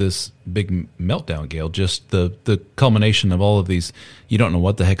precipitated this big meltdown, Gail? Just the culmination of all of these. You don't know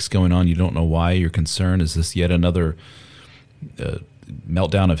what the heck's going on. You don't know why you're concerned. Is this yet another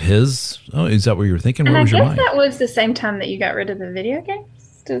meltdown of his? Oh, is that what you were thinking? Where was your mind? That was the same time that you got rid of the video games.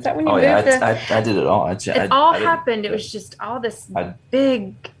 Is that when you moved? I did it all. It all happened. It was just all this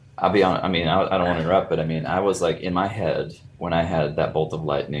big. I'll be honest. I don't want to interrupt, but I was like in my head when I had that bolt of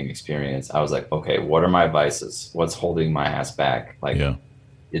lightning experience. I was like, okay, what are my vices? What's holding my ass back? Like,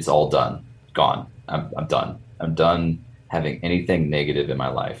 it's all done, gone. I'm done. I'm done having anything negative in my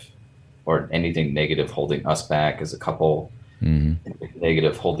life, or anything negative holding us back as a couple. Mm-hmm.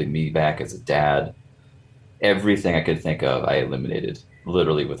 Negative holding me back as a dad. Everything I could think of, I eliminated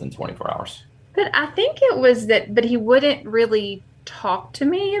literally within 24 hours. But I think it was that. But he wouldn't really talk to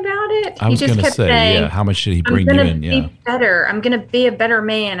me about it. I He was just going to kept say, saying, yeah, how much did he I'm bring you gonna in? be Yeah. better. I'm gonna be a better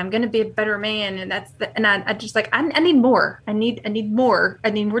man. I'm gonna be a better man. And I just like, I need more. I need more. I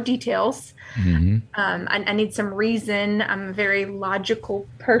need more details. Mm-hmm. I need some reason. I'm a very logical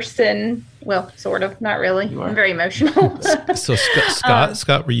person. Well, sort of, not really. I'm very emotional. So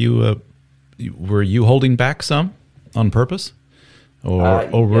Scott, were you holding back some on purpose? Or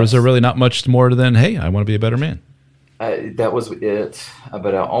was Yes. there really not much more than, hey, I want to be a better man? That was it.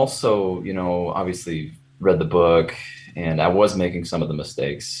 But I also, obviously read the book, and I was making some of the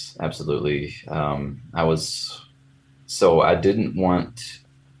mistakes. Absolutely. I didn't want,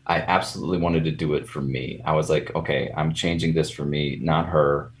 I absolutely wanted to do it for me. I was like, okay, I'm changing this for me, not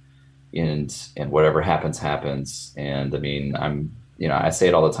her. And whatever happens, happens. And I mean, I say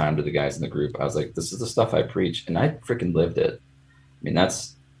it all the time to the guys in the group. I was like, this is the stuff I preach, and I freaking lived it. I mean,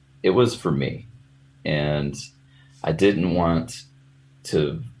 it was for me. And I didn't want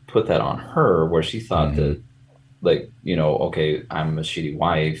to put that on her where she thought that, like, okay, I'm a shitty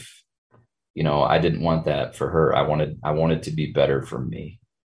wife. I didn't want that for her. I wanted to be better for me.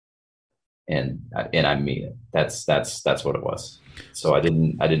 And I mean it. That's what it was. So I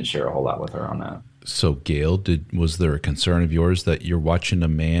didn't share a whole lot with her on that. So Gail, was there a concern of yours that you're watching a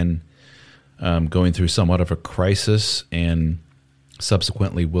man going through somewhat of a crisis and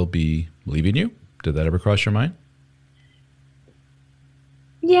subsequently will be leaving you? Did that ever cross your mind?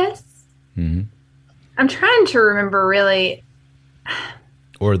 Yes. Mm-hmm. I'm trying to remember really.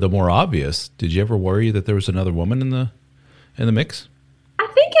 Or the more obvious, did you ever worry that there was another woman in the mix? I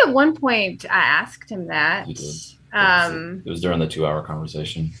think at one point I asked him that. You did. It was during the 2-hour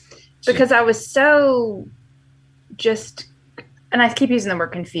conversation. Because I was so just, and I keep using the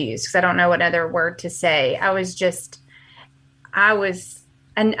word confused because I don't know what other word to say. I was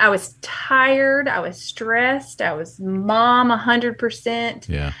tired. I was stressed. I was mom 100%.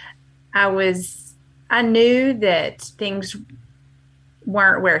 Yeah. I knew that things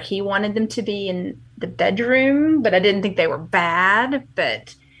weren't where he wanted them to be in the bedroom, but I didn't think they were bad,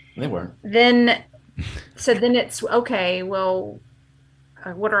 but they weren't. Then it's okay. Well,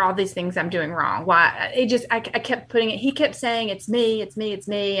 what are all these things I'm doing wrong? Why? I kept putting it. He kept saying, it's me, it's me, it's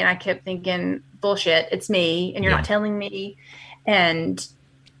me. And I kept thinking, bullshit, it's me. And you're not telling me. And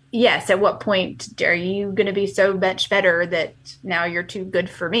yes, at what point are you going to be so much better that now you're too good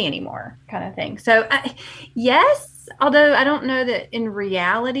for me anymore, kind of thing. So yes, although I don't know that in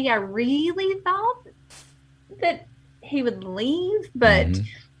reality, I really thought that he would leave, but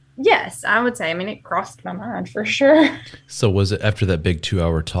yes, I would say, I mean, it crossed my mind for sure. So was it after that big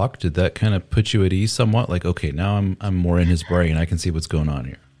 2-hour talk, did that kind of put you at ease somewhat? Like, okay, now I'm more in his brain. I can see what's going on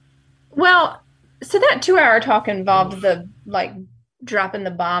here. Well, so that 2-hour talk involved the like dropping the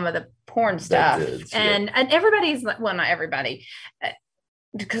bomb of the porn stuff. And everybody's like, well, not everybody,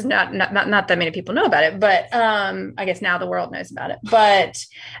 because not that many people know about it, but I guess now the world knows about it. But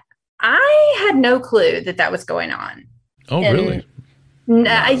I had no clue that was going on. Oh, really?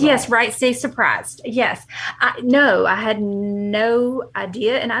 Yes, right. Stay surprised. Yes. I had no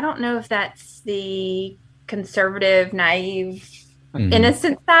idea. And I don't know if that's the conservative, naive,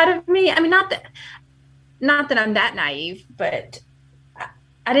 innocent side of me. I mean, not that I'm that naive, but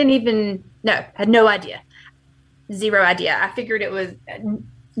I didn't even know, had no idea. Zero idea. I figured it was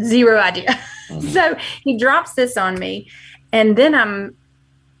zero idea. So he drops this on me, and then I'm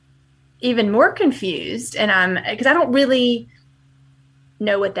even more confused, and because I don't really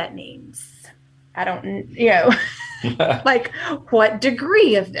know what that means. I don't, like what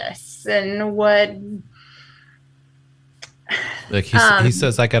degree of this and what. Like he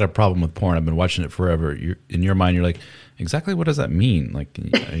says, I got a problem with porn. I've been watching it forever. In your mind, you're like, exactly what does that mean? Like,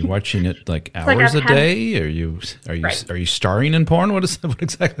 are you watching it like hours a day? Are you starring in porn? What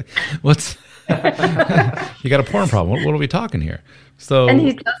exactly? What's you got a porn problem? What are we talking here? So, and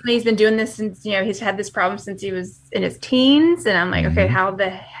he tells me he's been doing this since, he's had this problem since he was in his teens. And I'm like, okay, how the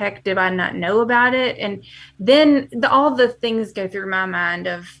heck did I not know about it? And then all the things go through my mind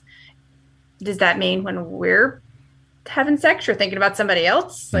of, does that mean when we're having sex, you're thinking about somebody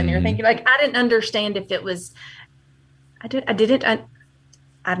else? And you're thinking, like, I didn't understand if it was,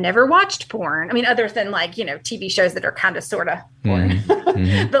 I've never watched porn. I mean, other than like, TV shows that are kind of sort of porn,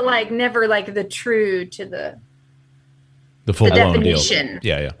 but like never like the true to the full definition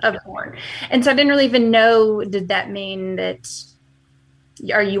of porn. And so I didn't really even know, did that mean that,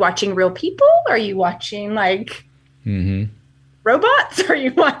 are you watching real people? Are you watching like robots? Are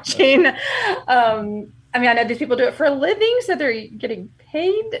you watching, I mean, I know these people do it for a living, so they're getting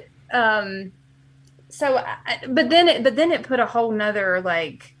paid. But then it put a whole nother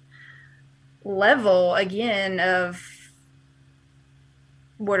like level again of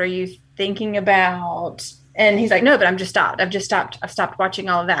what are you thinking about? And he's like, no, but I've stopped watching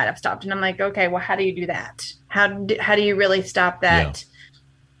all of that. I've stopped. And I'm like, okay, well, how do you do that? How do you really stop that?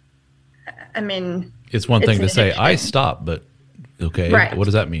 Yeah. I mean, it's one thing to say, I stopped, but okay. Right. What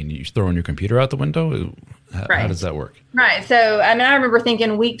does that mean? You throwing your computer out the window? How does that work? Right. So, I mean, I remember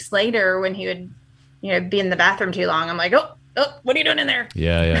thinking weeks later when he would, be in the bathroom too long, I'm like, oh, what are you doing in there?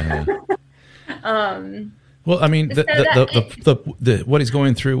 Yeah. Well, I mean, the what he's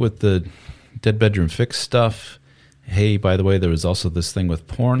going through with the dead bedroom fix stuff. Hey, by the way, there was also this thing with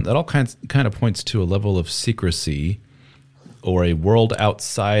porn that all kind of points to a level of secrecy or a world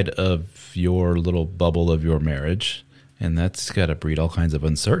outside of your little bubble of your marriage. And that's got to breed all kinds of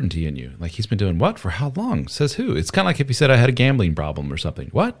uncertainty in you. Like, he's been doing what? For how long? Says who? It's kind of like if he said I had a gambling problem or something.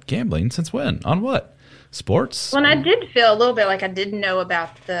 What? Gambling? Since when? On what? Sports? Well, and I did feel a little bit like I didn't know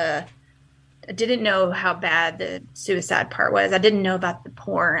how bad the suicide part was. I didn't know about the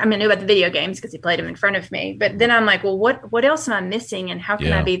porn. I mean, I knew about the video games because he played them in front of me. But then I'm like, well, what else am I missing? And how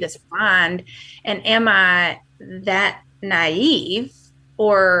can I be this blind? And am I that naive?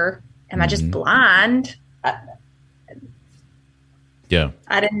 Or am I just blind? Yeah.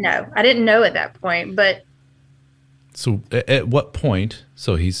 I didn't know. I didn't know at that point, but. So at what point,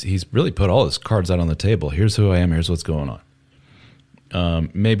 so he's really put all his cards out on the table. Here's who I am. Here's what's going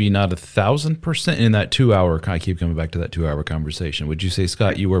on. Maybe not 1,000% in that 2 hour, I keep coming back to that 2 hour conversation. Would you say,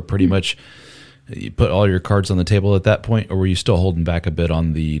 Scott, you were pretty much, you put all your cards on the table at that point, or were you still holding back a bit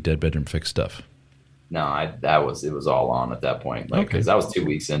on the dead bedroom fix stuff? No, it was all on at that point. Like, because I was 2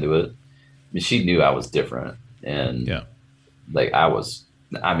 weeks into it. I mean, she knew I was different. And like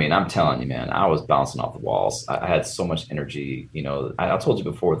I'm telling you, man, I was bouncing off the walls. I had so much energy. I told you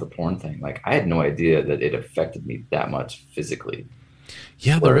before with the porn thing, like I had no idea that it affected me that much physically.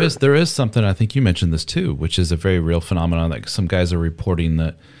 Yeah, there is something, I think you mentioned this too, which is a very real phenomenon that some guys are reporting,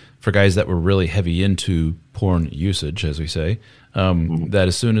 that for guys that were really heavy into porn usage, as we say, that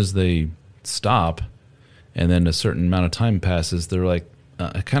as soon as they stop and then a certain amount of time passes, they're like,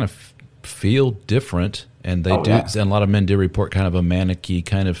 kind of feel different. And they do, and a lot of men do report kind of a manic-y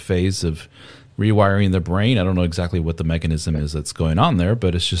kind of phase of rewiring the brain. I don't know exactly what the mechanism is that's going on there,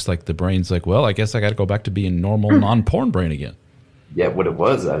 but it's just like the brain's like, well, I guess I got to go back to being normal, non-porn brain again. Yeah, what it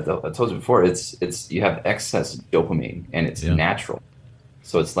was, I told you before, it's you have excess dopamine and it's natural.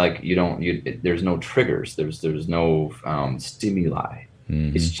 So it's like there's no triggers, there's no stimuli.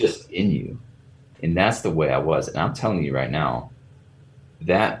 Mm-hmm. It's just in you, and that's the way I was. And I'm telling you right now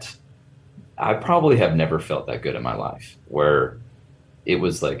that I probably have never felt that good in my life, where it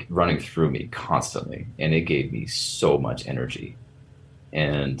was like running through me constantly, and it gave me so much energy,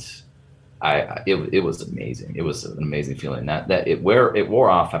 and it was amazing. It was an amazing feeling. That it wore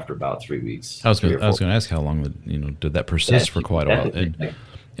off after about 3 weeks. I was going to ask how long did that persist for quite a while,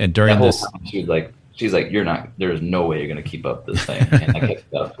 and during this, time, she's like, there's no way you're going to keep up this thing, and I kept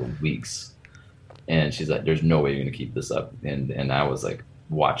it up for weeks, and she's like, there's no way you're going to keep this up, and I was like,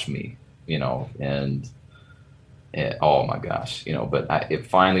 watch me. And oh my gosh, but it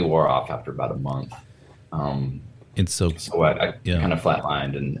finally wore off after about a month. And so I kind of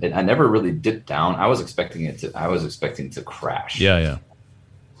flatlined, and I never really dipped down. I was expecting to crash. Yeah.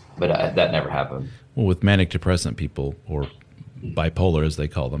 But that never happened. Well, with manic depressant people, or bipolar as they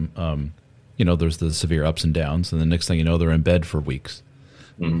call them, there's the severe ups and downs, and the next thing you know, they're in bed for weeks.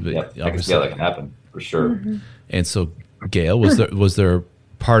 Mm-hmm. Yeah, I can see how that can happen for sure. Mm-hmm. And so, Gail, was there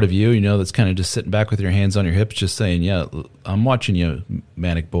part of you, that's kind of just sitting back with your hands on your hips, just saying, yeah, I'm watching you,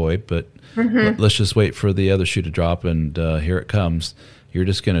 manic boy, but let's just wait for the other shoe to drop, and here it comes. You're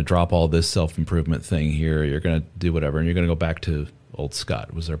just going to drop all this self-improvement thing here. You're going to do whatever, and you're going to go back to old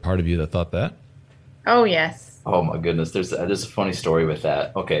Scott. Was there a part of you that thought that? Oh, yes. Oh, my goodness. There's a funny story with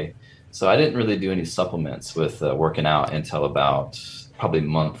that. Okay, so I didn't really do any supplements with working out until about probably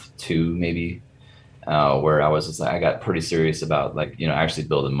month 2, maybe. Where I was just like, I got pretty serious about actually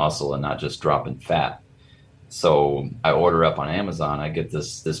building muscle and not just dropping fat. So I order up on Amazon. I get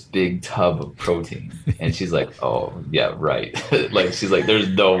this big tub of protein, and she's like, "Oh yeah, right." Like she's like, "There's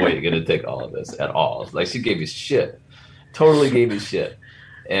no way you're gonna take all of this at all." Like she gave me shit, totally gave me shit,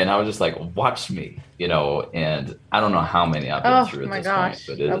 and I was just like, "Watch me," And I don't know how many I've been through at this point,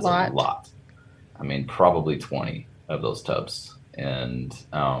 but it is a lot. I mean, probably 20 of those tubs, and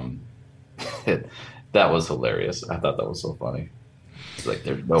that was hilarious. I thought that was so funny. It's like,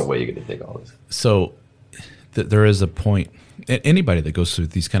 there's no way you're going to take all this. So there is a point. Anybody that goes through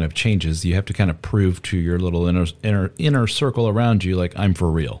these kind of changes, you have to kind of prove to your little inner circle around you, like, I'm for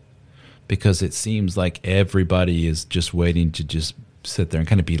real. Because it seems like everybody is just waiting to just sit there and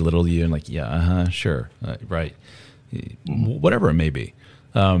kind of belittle you and like, yeah, sure, right. Whatever it may be.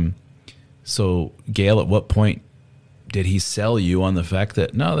 So, Gail, at what point did he sell you on the fact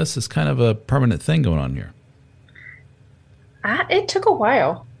that, no, this is kind of a permanent thing going on here? It took a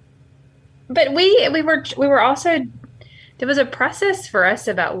while, but we were also, there was a process for us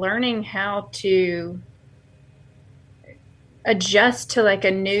about learning how to adjust to like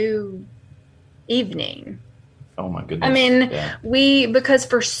a new evening. Oh my goodness. I mean, because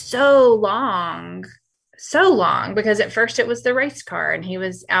for so long, because at first it was the race car and he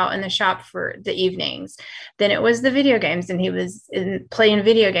was out in the shop for the evenings. Then it was the video games and he was playing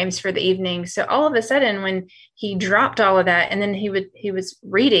video games for the evening. So all of a sudden when he dropped all of that, and then he was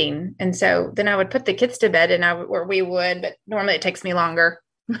reading. And so then I would put the kids to bed we would, but normally it takes me longer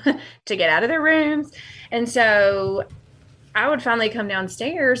to get out of their rooms. And so I would finally come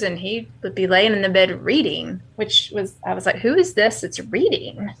downstairs and he would be laying in the bed reading, I was like, who is this that's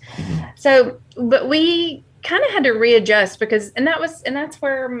reading? So, but we kind of had to readjust that's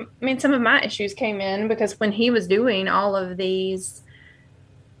where, some of my issues came in, because when he was doing all of these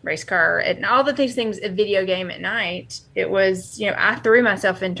race car and all of these things, a video game at night, it was, I threw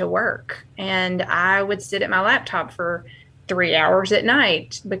myself into work and I would sit at my laptop for 3 hours at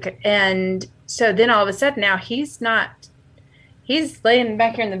night. And so then all of a sudden now he's laying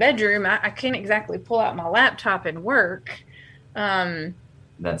back here in the bedroom. I can't exactly pull out my laptop and work.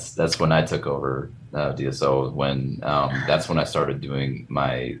 That's when I took over DSO. That's when I started doing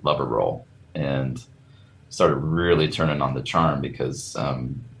my lover role and started really turning on the charm, because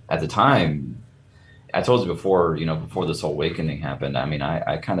at the time, I told you before, before this whole awakening happened,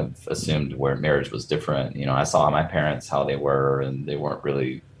 I kind of assumed where marriage was different. I saw my parents, how they were, and they weren't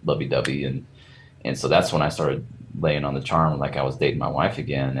really lovey-dovey. And so that's when I started laying on the charm, like I was dating my wife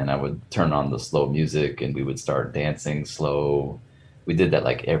again, and I would turn on the slow music and we would start dancing slow. We did that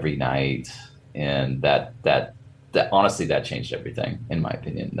like every night, and that honestly, that changed everything, in my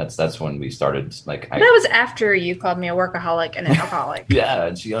opinion. That's when we started, like, that was after you called me a workaholic and an alcoholic. Yeah,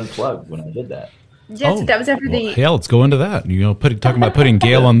 and she unplugged when I did that. Yes, that was after Hell, let's go into that. Talking about putting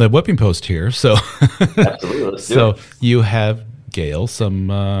Gail on the whipping post here. So, absolutely, let's do it. You have, Gail,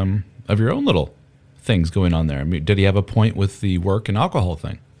 some of your own little things going on there. Did he have a point with the work and alcohol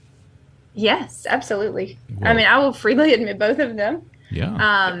thing? Yes, absolutely. Well, I will freely admit both of them.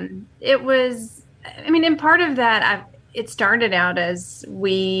 Yeah. It was, and part of that, it started out as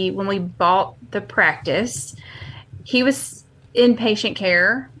when we bought the practice, he was in patient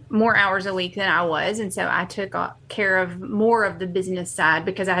care more hours a week than I was. And so I took care of more of the business side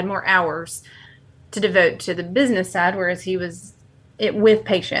because I had more hours to devote to the business side, whereas he was with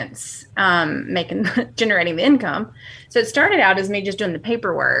patients, generating the income. So it started out as me just doing the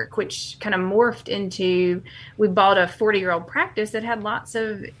paperwork, which kind of morphed into, we bought a 40-year-old practice that had lots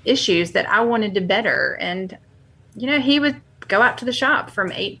of issues that I wanted to better. And, he would go out to the shop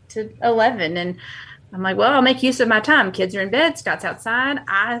from 8 to 11. And I'm like, well, I'll make use of my time. Kids are in bed, Scott's outside.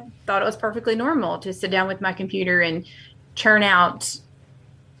 I thought it was perfectly normal to sit down with my computer and churn out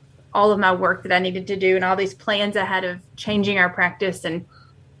all of my work that I needed to do and all these plans I had of changing our practice. And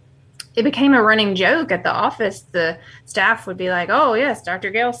it became a running joke at the office. The staff would be like, oh yes,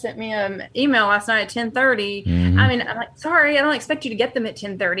 Dr. Gail sent me an email last night at 10:30. Mm-hmm. I'm like, sorry, I don't expect you to get them at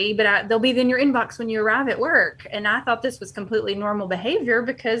 10:30, but they'll be in your inbox when you arrive at work. And I thought this was completely normal behavior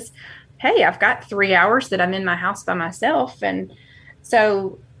because, hey, I've got 3 hours that I'm in my house by myself. And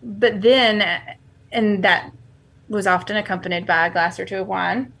so, but then, and that was often accompanied by a glass or two of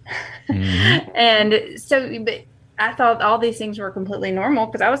wine. Mm-hmm. And so, but I thought all these things were completely normal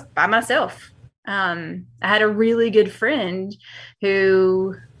because I was by myself. I had a really good friend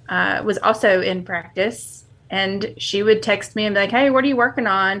who was also in practice, and she would text me and be like, hey, what are you working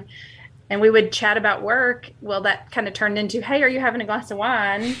on? And we would chat about work. Well, that kind of turned into, hey, are you having a glass of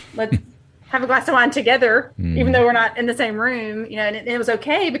wine? Let's have a glass of wine together, even though we're not in the same room, and it was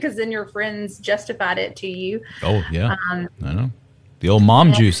okay because then your friends justified it to you. Oh, yeah. I know. The old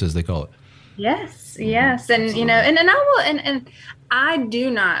mom juice, as they call it. Yes. Yes. And, and I do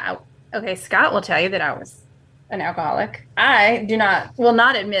not, okay, Scott will tell you that I was an alcoholic. I will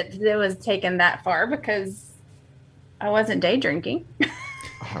not admit that it was taken that far because I wasn't day drinking.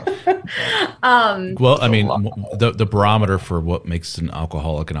 Well, the barometer for what makes an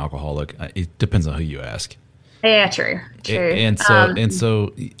alcoholic, it depends on who you ask. Yeah, true. And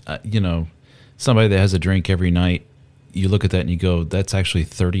so, somebody that has a drink every night, you look at that and you go, that's actually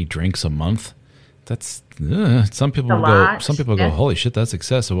 30 drinks a month. That's some people go, holy shit, that's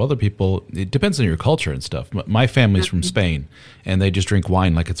excessive. Other people, it depends on your culture and stuff. My family's from Spain, and they just drink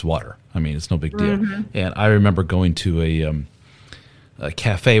wine like it's water. It's no big deal. Mm-hmm. And I remember going to a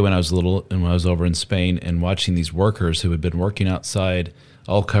cafe when I was little and when I was over in Spain and watching these workers who had been working outside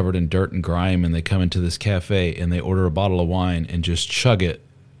all covered in dirt and grime, and they come into this cafe and they order a bottle of wine and just chug it,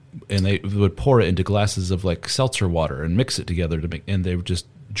 and they would pour it into glasses of like seltzer water and mix it together to make, and they would just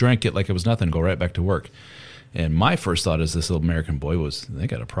drank it like it was nothing, go right back to work. And my first thought as this little American boy was, they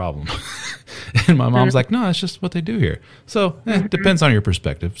got a problem. And my mom's like, no, it's just what they do here. So it depends on your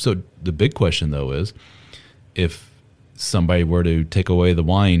perspective. So the big question, though, is if somebody were to take away the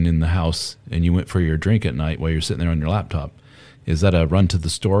wine in the house and you went for your drink at night while you're sitting there on your laptop, is that a run to the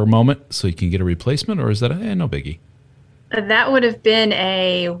store moment so you can get a replacement, or is that no biggie? That would have been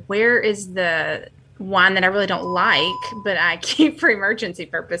where is the wine that I really don't like, but I keep for emergency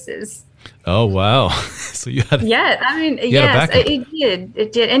purposes. Oh, wow. So you had yes, it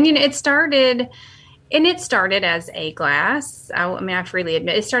did. And it started as a glass. I freely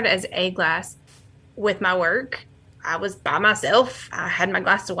admit it started as a glass with my work. I was by myself. I had my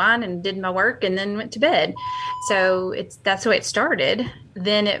glass of wine and did my work and then went to bed. So that's the way it started.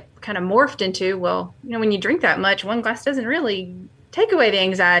 Then it kind of morphed into, well, when you drink that much, one glass doesn't really take away the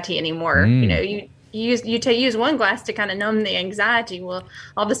anxiety anymore. You use one glass to kind of numb the anxiety. Well,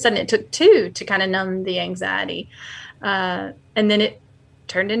 all of a sudden it took two to kind of numb the anxiety. And then it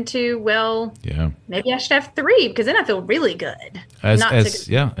turned into, well, maybe I should have three because then I feel really good.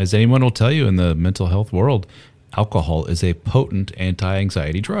 As anyone will tell you in the mental health world, alcohol is a potent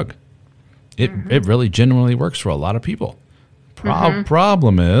anti-anxiety drug. It really genuinely works for a lot of people.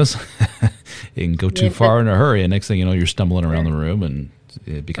 Problem is it can go too far in a hurry, and next thing you know, you're stumbling around the room and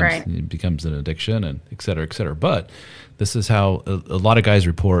it becomes an addiction, and et cetera, et cetera. But this is how a lot of guys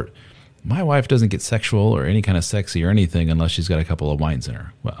report, my wife doesn't get sexual or any kind of sexy or anything unless she's got a couple of wines in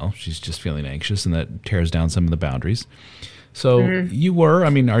her. Well, she's just feeling anxious, and that tears down some of the boundaries. So are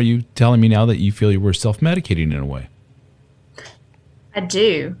you telling me now that you feel you were self-medicating in a way? I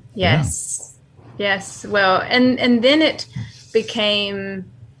do. Yes. Yeah. Yes. Well, and then it became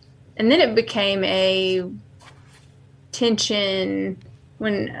a tension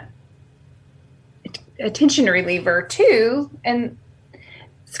reliever too. And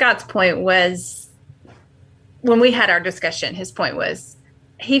Scott's point was, when we had our discussion, his point was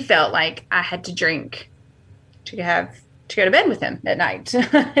he felt like I had to drink to go to bed with him at night.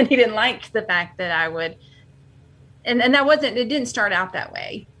 And he didn't like the fact that I would, and it didn't start out that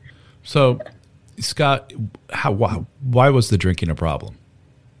way. So Scott, why was the drinking a problem?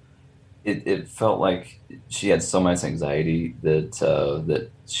 It felt like she had so much anxiety that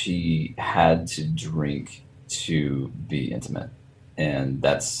she had to drink to be intimate, and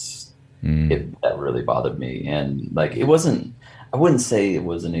that really bothered me. And like, I wouldn't say it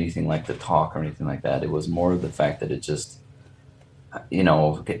wasn't anything like the talk or anything like that. It was more the fact that it just,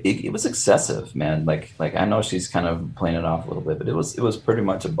 it was excessive, man. Like I know she's kind of playing it off a little bit, but it was pretty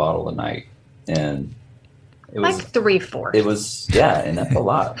much a bottle a night, and it was like 3/4. It was, and that's a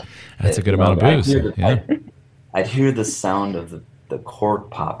lot. That's a good amount of booze. I'd hear the sound of the cork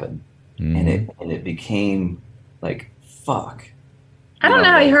popping, and it became like, fuck. I don't know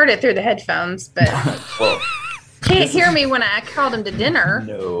how you heard it through the headphones, but well, can't hear me when I called him to dinner.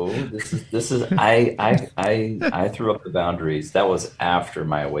 No, this is I threw up the boundaries. That was after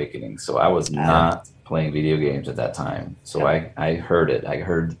my awakening, so I was not playing video games at that time. So I heard it. I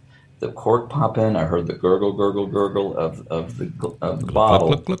heard the cork popping. I heard the gurgle of the bottle.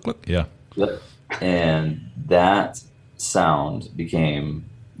 Look, look, look. Yeah. And that sound became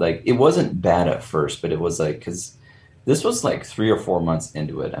like, it wasn't bad at first, but it was like, because this was like 3 or 4 months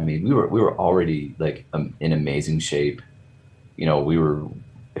into it. I mean, we were already like in amazing shape. We were,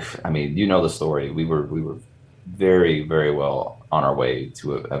 the story. We were very, very well on our way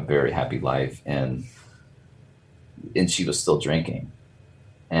to a very happy life, and she was still drinking,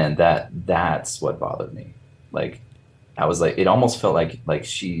 and that's what bothered me. Like, I was like, it almost felt like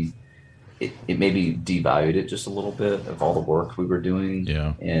she, it maybe devalued it just a little bit of all the work we were doing.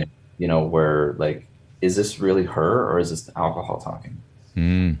 Yeah. And where like, is this really her, or is this the alcohol talking?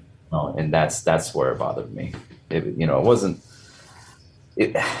 And that's where it bothered me. It wasn't.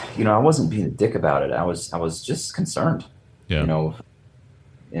 I wasn't being a dick about it. I was just concerned. Yeah.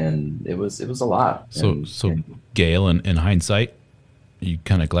 And it was a lot. So Gail, in hindsight, you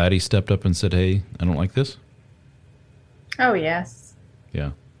kind of glad he stepped up and said, "Hey, I don't like this." Oh yes.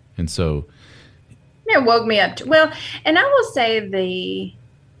 Yeah, and so it woke me up. And I will say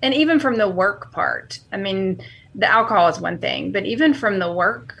and even from the work part, I mean, the alcohol is one thing, but even from the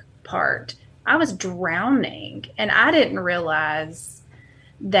work part, I was drowning, and I didn't realize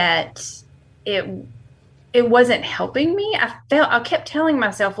that it wasn't helping me. I kept telling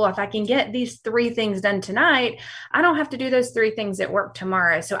myself, well, if I can get these 3 things done tonight, I don't have to do those 3 things at work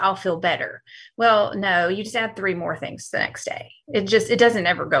tomorrow, so I'll feel better. Well, no, you just add 3 more things the next day. It doesn't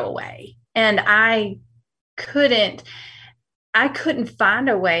ever go away. And couldn't I couldn't find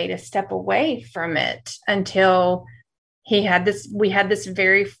a way to step away from it until we had this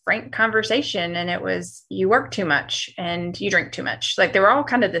very frank conversation, and it was, you work too much and you drink too much. Like, they were all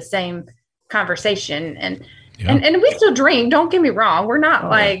kind of the same conversation, and we still drink, don't get me wrong, we're not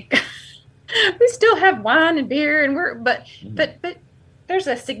we still have wine and beer, and but there's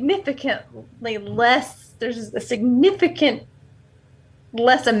a significant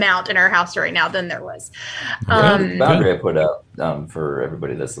less amount in our house right now than there was. The boundary I put up for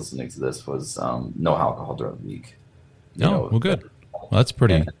everybody that's listening to this was no alcohol during the week. Well, good. Well, that's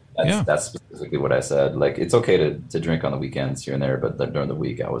pretty. That's specifically what I said. Like, it's okay to drink on the weekends here and there, but during the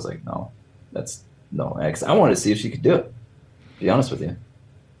week, I was like, no. I wanted to see if she could do it. To be honest with you.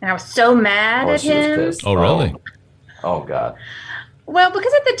 And I was so mad at him. Oh, really? Oh, God. Well,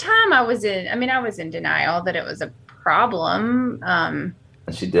 because at the time I was in denial that it was a problem. And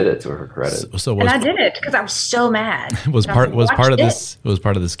she did it, to her credit. And I did it because I was so mad. Was part of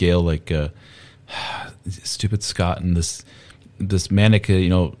this, Gail, like stupid Scott and this manic,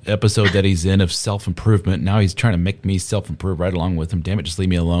 episode that he's in of self-improvement. Now he's trying to make me self-improve right along with him. Damn it, just leave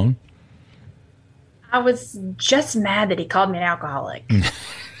me alone. I was just mad that he called me an alcoholic.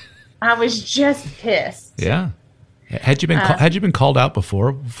 I was just pissed. Yeah. Had you been called out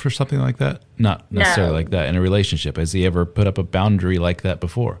before for something like that? Not necessarily like that in a relationship. Has he ever put up a boundary like that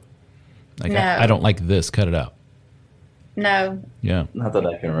before? Like, no. I don't like this. Cut it out. No. Yeah. Not that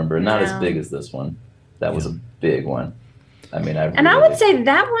I can remember. Not as big as this one. That was a big one. I mean, I would say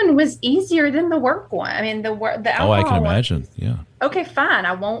that one was easier than the work one. I mean, the alcohol. Oh, I can imagine. Yeah. Okay, fine.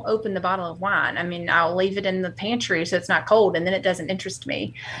 I won't open the bottle of wine. I mean, I'll leave it in the pantry so it's not cold, and then it doesn't interest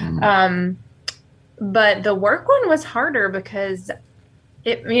me. Mm-hmm. But the work one was harder because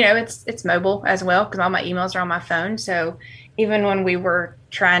it's mobile as well, because all my emails are on my phone. So even when we were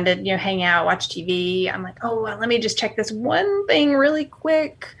trying to hang out, watch TV, I'm like, oh, well, let me just check this one thing really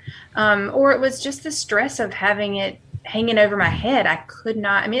quick. Or it was just the stress of having it hanging over my head. I could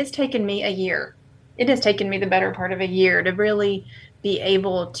not. I mean, it's taken me a year. It has taken me the better part of a year to really be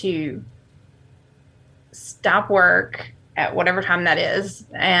able to stop work at whatever time that is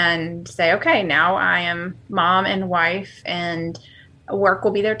and say, okay, now I am mom and wife, and work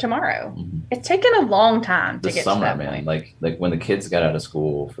will be there tomorrow. Mm-hmm. It's taken a long time to get to that point. Like when the kids got out of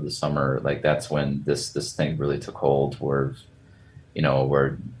school for the summer, like that's when this thing really took hold, where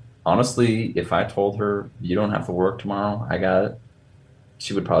honestly, if I told her you don't have to work tomorrow, I got it,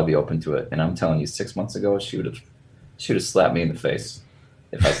 she would probably be open to it. And I'm telling you, 6 months ago, she would have slapped me in the face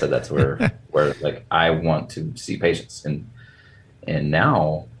if I said that to her. Where like, I want to see patients, and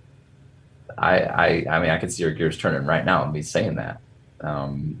now I mean, I can see her gears turning right now and me saying that.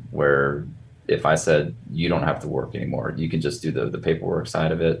 Where if I said you don't have to work anymore, you can just do the paperwork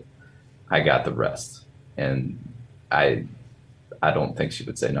side of it, I got the rest, and I don't think she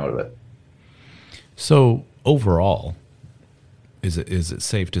would say no to it. So overall, is it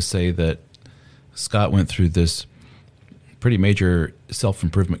safe to say that Scott went through this pretty major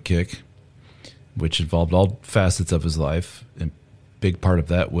self-improvement kick, which involved all facets of his life, and big part of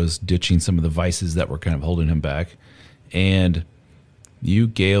that was ditching some of the vices that were kind of holding him back, and you,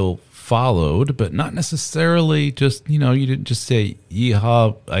 Gail, followed, but not necessarily just, you didn't just say,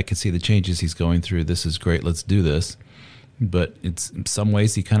 yeehaw, I can see the changes he's going through, this is great, let's do this. But it's in some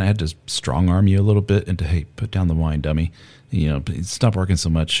ways he kind of had to strong arm you a little bit into, hey, put down the wine, dummy. Stop working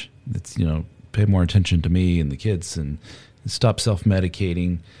so much. It's, pay more attention to me and the kids, and stop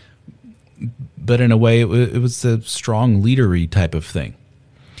self-medicating. But in a way, it was a strong leadery type of thing.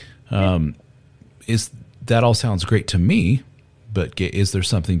 That all sounds great to me, but is there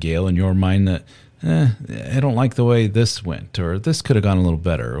something, Gail, in your mind that, I don't like the way this went, or this could have gone a little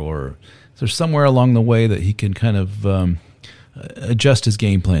better, or is there somewhere along the way that he can kind of adjust his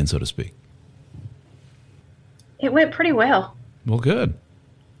game plan, so to speak? It went pretty well. Well, good.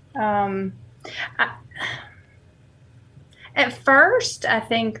 At first, I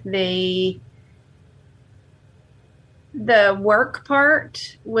think the work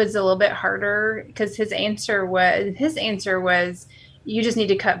part was a little bit harder, because his answer was, you just need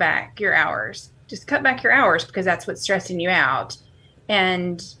to cut back your hours. Just cut back your hours, because that's what's stressing you out.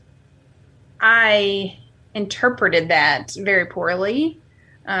 And I interpreted that very poorly.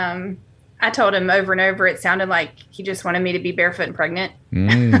 I told him over and over, it sounded like he just wanted me to be barefoot and pregnant.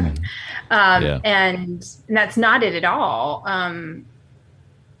 And that's not it at all.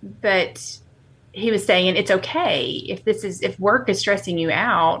 But he was saying it's okay if work is stressing you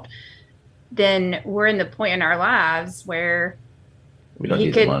out, then we're in the point in our lives where We don't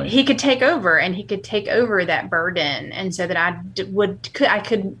need the money. he could take over, and he could take over that burden, and so that I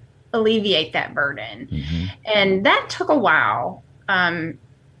could alleviate that burden. Mm-hmm. And that took a while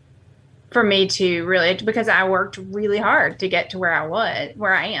for me to really, because I worked really hard to get to where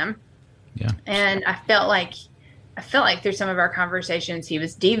I am. Yeah. And I felt like through some of our conversations, he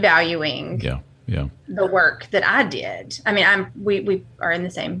was devaluing the work that I did. I mean, we are in the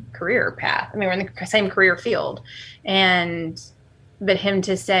same career path. I mean, we're in the same career field, but him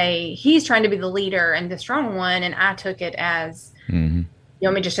to say he's trying to be the leader and the strong one, and I took it as, mm-hmm. You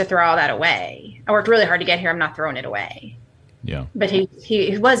want me just to throw all that away? I worked really hard to get here. I'm not throwing it away. Yeah. But he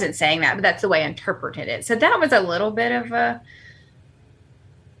wasn't saying that, but that's the way I interpreted it. So that was a little bit of I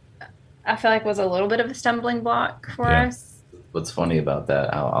feel like was a little bit of a stumbling block for us. What's funny about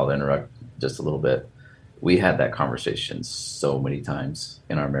that, I'll interrupt just a little bit. We had that conversation so many times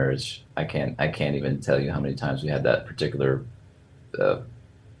in our marriage. I can't even tell you how many times we had that particular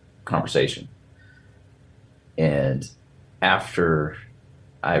conversation. And after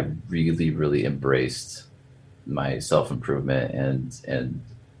I really, really embraced my self-improvement and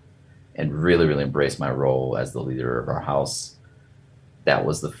really, really embraced my role as the leader of our house, that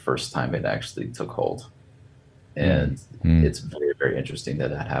was the first time it actually took hold. And it's very, very interesting that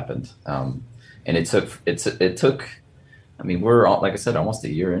happened. And it took, I mean, we're all, like I said, almost a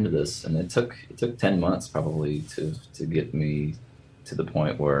year into this, and it took 10 months probably to get me to the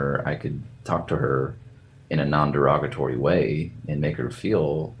point where I could talk to her in a non-derogatory way and make her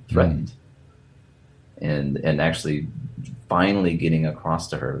feel threatened. And actually finally getting across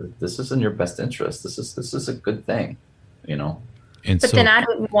to her, this is in your best interest. This is a good thing, you know? Then I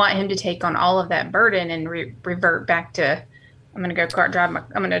didn't want him to take on all of that burden and revert back to, I'm going to go I'm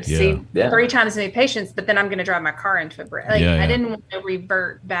going to see 3 times as many patients, but then I'm going to drive my car into a brick. I didn't want to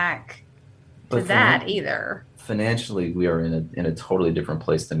revert back to that either. Financially, we are in a totally different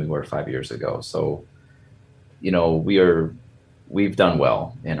place than we were 5 years ago. So, you know, we've done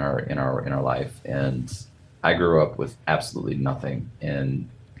well in our life, and I grew up with absolutely nothing, and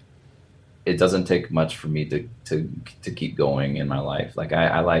it doesn't take much for me to keep going in my life. Like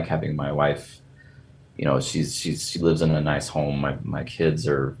I like having my wife, you know, she lives in a nice home. My kids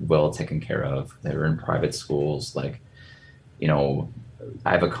are well taken care of. They're in private schools. Like, you know,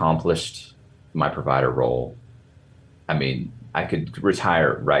 I've accomplished my provider role. I mean, I could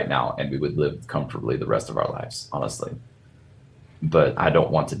retire right now and we would live comfortably the rest of our lives, honestly. But I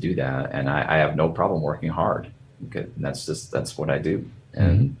don't want to do that. And I have no problem working hard. Okay. And that's what I do.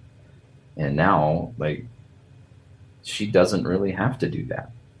 And now, like, she doesn't really have to do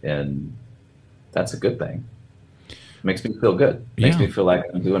that. And that's a good thing. It makes me feel good. It makes me feel like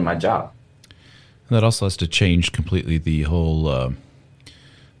I'm doing my job. That also has to change completely the whole,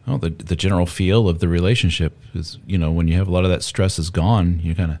 the general feel of the relationship. Is, you know, when you have a lot of that stress is gone,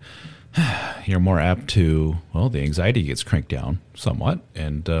 you kind of, you're more apt to, the anxiety gets cranked down somewhat.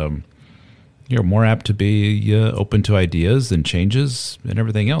 And, you're more apt to be open to ideas and changes and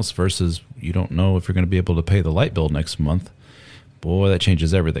everything else versus you don't know if you're going to be able to pay the light bill next month. Boy, that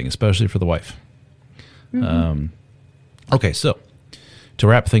changes everything, especially for the wife. Okay, so to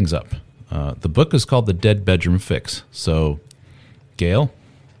wrap things up, the book is called The Dead Bedroom Fix. So, Gail,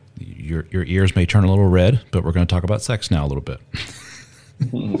 your ears may turn a little red, but we're going to talk about sex now a little bit.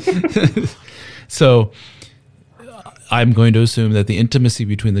 So, I'm going to assume that the intimacy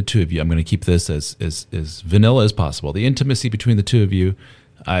between the two of you, I'm going to keep this as vanilla as possible. The intimacy between the two of you,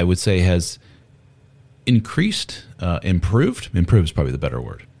 I would say, has increased, improved. Improved is probably the better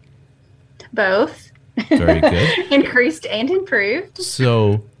word. Both. Very good. Increased and improved.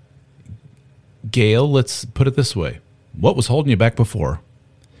 So, Gail, let's put it this way. What was holding you back before?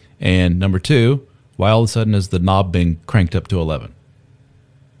 And number 2, why all of a sudden has the knob been cranked up to 11?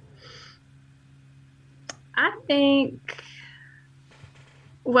 I think,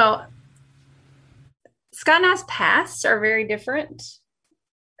 Scott and I's pasts are very different.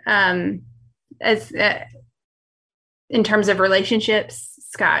 In terms of relationships,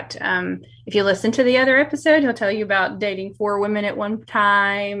 Scott, if you listen to the other episode, he'll tell you about dating 4 women at one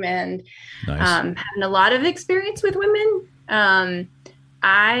time and having a lot of experience with women.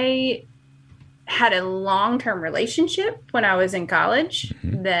 I had a long-term relationship when I was in college.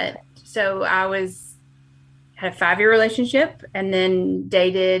 So I had a 5-year relationship and then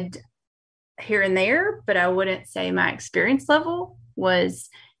dated here and there, but I wouldn't say my experience level was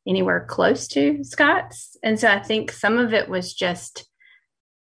anywhere close to Scott's. And so I think some of it was just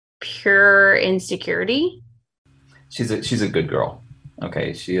pure insecurity. She's a good girl.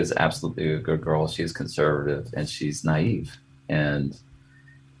 Okay, she is absolutely a good girl. She's conservative and she's naive. And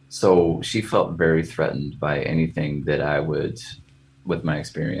so she felt very threatened by anything that I would, with my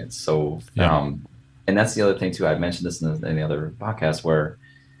experience. So, Yeah. And that's the other thing too. I mentioned this in the other podcast where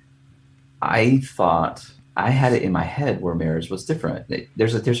I thought I had it in my head where marriage was different.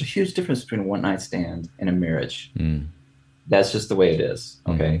 There's a huge difference between a one night stand and a marriage. Mm. That's just the way it is.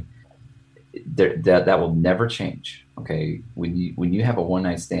 Okay. That will never change. Okay. When you have a one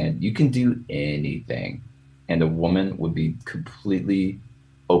night stand, you can do anything, and the woman would be completely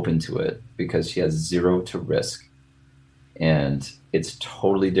open to it because she has zero to risk. And it's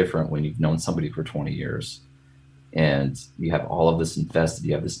totally different when you've known somebody for 20 years and you have all of this invested,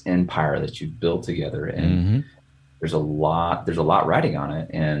 you have this empire that you've built together, and there's a lot riding on it.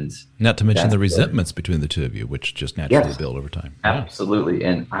 And not to mention the resentments between the two of you, which just naturally build over time. Absolutely.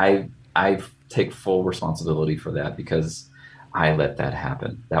 And I take full responsibility for that because I let that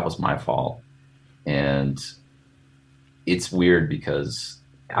happen. That was my fault. And it's weird because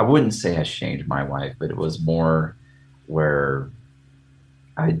I wouldn't say I shamed my wife, but it was more where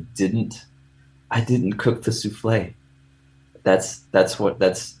I didn't cook the souffle.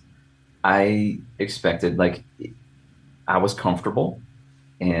 I expected. Like, I was comfortable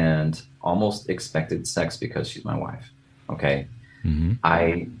and almost expected sex because she's my wife. Okay.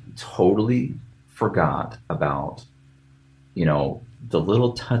 I totally forgot about, the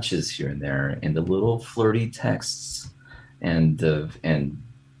little touches here and there and the little flirty texts and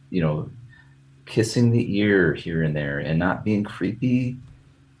kissing the ear here and there and not being creepy.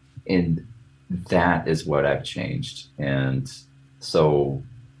 And that is what I've changed. And so.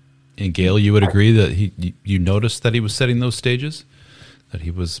 And Gail, you would agree that you noticed that he was setting those stages, that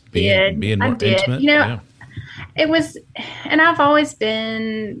he was being more intimate? It was, and I've always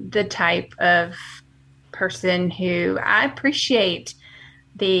been the type of person who I appreciate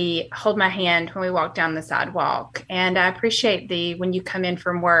the hold my hand when we walk down the sidewalk. And I appreciate when you come in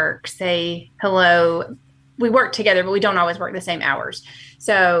from work, say hello. We work together, but we don't always work the same hours.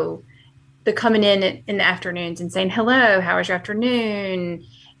 So the coming in the afternoons and saying, hello, how was your afternoon?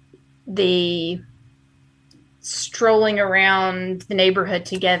 The strolling around the neighborhood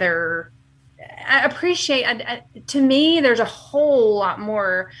together. I appreciate, to me, there's a whole lot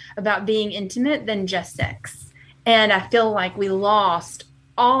more about being intimate than just sex. And I feel like we lost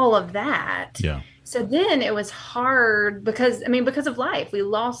all of that. Yeah. So then it was hard because of life, we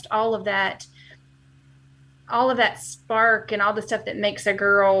lost all of that spark and all the stuff that makes a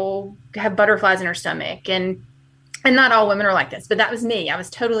girl have butterflies in her stomach. And not all women are like this, but that was me. I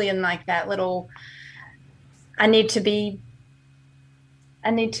was totally in like that little, I need to be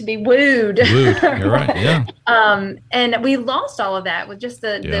wooed. You're right. Yeah. And we lost all of that with just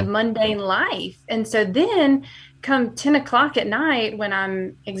the mundane life. And so then come 10 o'clock at night when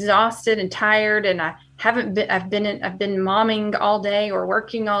I'm exhausted and tired and I've been momming all day or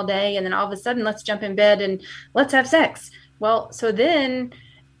working all day. And then all of a sudden, let's jump in bed and let's have sex. Well, so then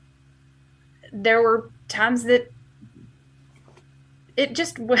there were times that it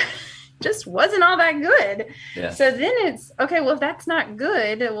just wasn't all that good. Yeah. So then it's okay. Well, if that's not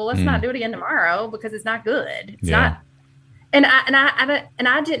good, well, let's not do it again tomorrow because it's not good. It's not. And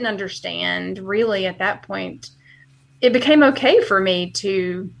I didn't understand really at that point. It became okay for me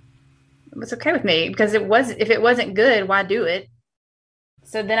it was okay with me because if it wasn't good, why do it?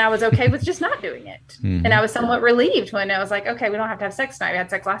 So then I was okay with just not doing it. And I was somewhat relieved when I was like, okay, we don't have to have sex tonight. We had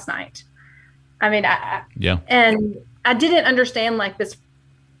sex last night. And I didn't understand like this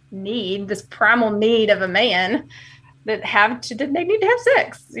primal need of a man that they need to have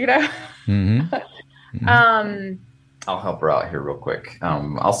sex, I'll help her out here real quick.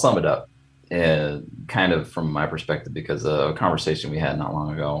 I'll sum it up kind of from my perspective because a conversation we had not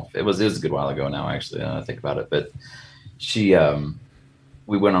long ago, it was a good while ago now, actually, I think about it, but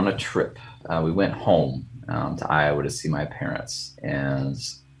we went on a trip. We went home to Iowa to see my parents. And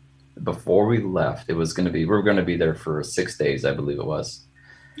before we left, we were going to be there for 6 days, I believe it was.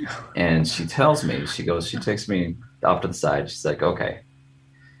 And she tells me, she takes me off to the side. She's like, okay,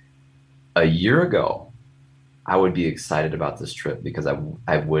 a year ago, I would be excited about this trip because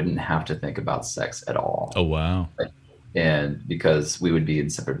I wouldn't have to think about sex at all. Oh, wow. And because we would be in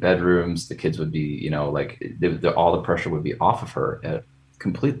separate bedrooms, the kids would be, all the pressure would be off of her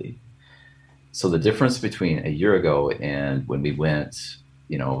completely. So the difference between a year ago and when we went,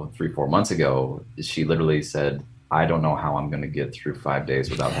 3-4 months ago, she literally said, I don't know how I'm going to get through 5 days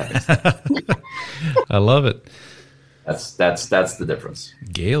without having sex. I love it. That's the difference.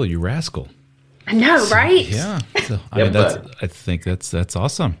 Gail, you rascal. I know, right? Yeah. So, I think that's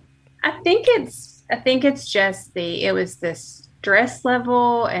awesome. I think it's just it was this stress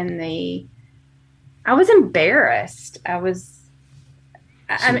level and I was embarrassed. I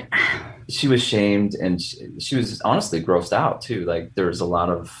mean, she was shamed, and she was honestly grossed out too. Like there's a lot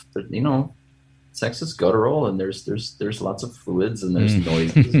of, sex is guttural, and there's lots of fluids, and there's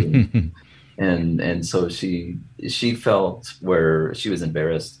noises, and so she felt where she was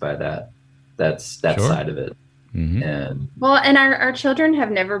embarrassed by that Sure. side of it. And our children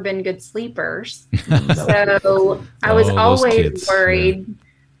have never been good sleepers, so I was always worried. Yeah.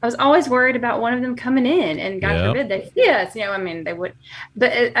 I was always worried about one of them coming in, and God forbid they see us. I mean, they would,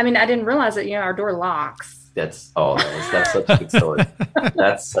 but I didn't realize that our door locks. That's such a good story.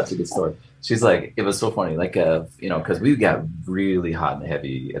 That's such a good story. She's like, it was so funny, like because we got really hot and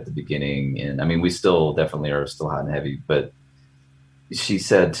heavy at the beginning, and I mean, we still definitely are still hot and heavy, but she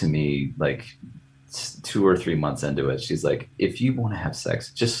said to me, like 2 or 3 months into it, she's like, if you want to have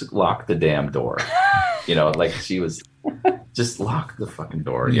sex, just lock the damn door. Like she was, just lock the fucking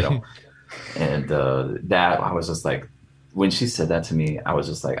door, and that I was just like, when she said that to me, I was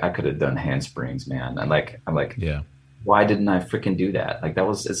just like, I could have done handsprings, man. And I'm like, yeah, why didn't I freaking do that? Like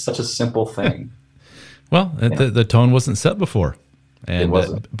it's such a simple thing. Well, the tone wasn't set before, and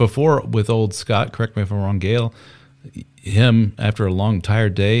before with old Scott, correct me if I'm wrong, Gail, him after a long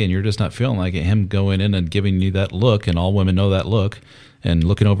tired day and you're just not feeling like it, him going in and giving you that look, and all women know that look, and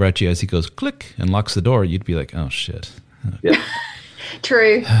looking over at you as he goes click and locks the door, you'd be like, oh shit. Yeah.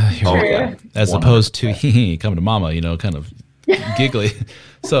 True. True. Yeah. As opposed to come to mama, kind of giggly.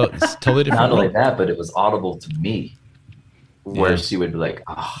 So it's totally different. Not only that, but it was audible to me, where she would be like,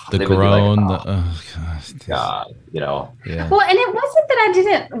 the groan, God, Yeah. Well, and it wasn't that I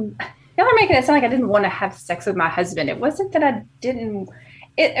didn't. Y'all are making it sound like I didn't want to have sex with my husband. It wasn't that I didn't.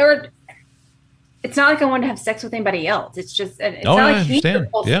 It's not like I wanted to have sex with anybody else. It's just. It's not like he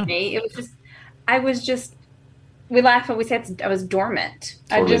proposed to me. It was just. I was just. We laugh when we say I was dormant.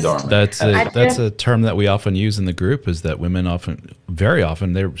 Dormant. That's a term that we often use in the group, is that women very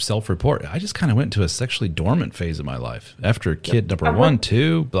often, they self-report. I just kind of went into a sexually dormant phase of my life after kid number 1,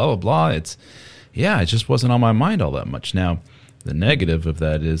 2, blah, blah, blah. It just wasn't on my mind all that much. Now, the negative of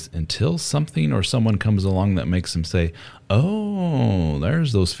that is until something or someone comes along that makes them say, oh,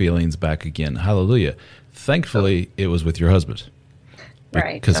 there's those feelings back again. Hallelujah. Thankfully, it was with your husband.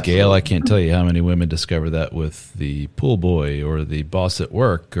 Right. Because Gail, I can't tell you how many women discover that with the pool boy or the boss at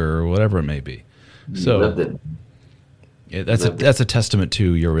work or whatever it may be. So that's a testament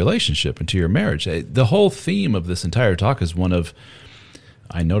to your relationship and to your marriage. The whole theme of this entire talk is one of,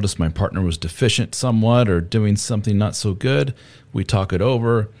 I noticed my partner was deficient somewhat or doing something not so good. We talk it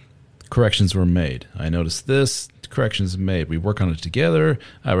over. Corrections were made. I noticed this. Corrections made. We work on it together.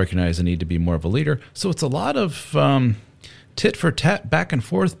 I recognize I need to be more of a leader. So it's a lot of tit for tat, back and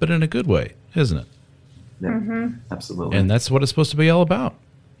forth, but in a good way, isn't it? Yeah, absolutely. And that's what it's supposed to be all about.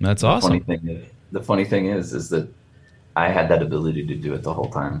 That's awesome. The funny thing is that I had that ability to do it the whole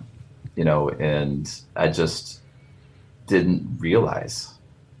time, and I just didn't realize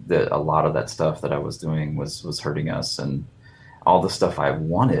that a lot of that stuff that I was doing was hurting us, and all the stuff I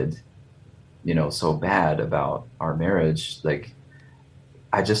wanted, so bad about our marriage. Like,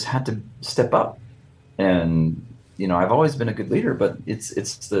 I just had to step up, and I've always been a good leader, but it's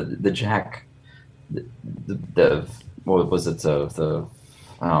the Jack, the what was it, the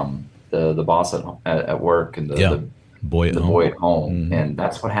boss at work, and the boy at home, mm-hmm. And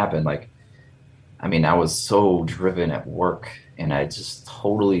that's what happened. Like, I mean, I was so driven at work, and I just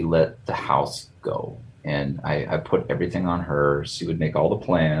totally let the house go, and I put everything on her. She would make all the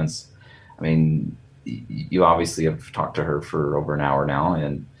plans. I mean, you obviously have talked to her for over an hour now,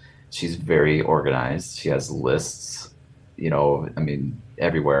 and she's very organized. She has lists,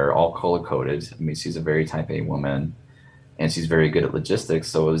 everywhere, all color-coded. I mean, she's a very type A woman, and she's very good at logistics.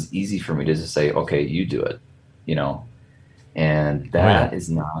 So it was easy for me to just say, okay, you do it, and that is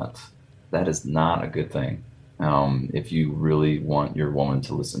not a good thing. If you really want your woman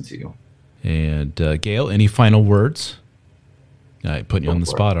to listen to you. And Gail, any final words? I put you on the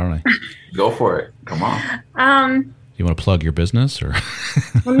spot, aren't I? Go for it. Come on. You want to plug your business, or?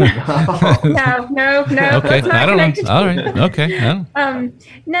 No. Okay, I don't know. All right. Okay. No.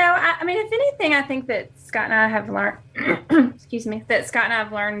 I mean, if anything, I think that Scott and I have learned. excuse me. That Scott and I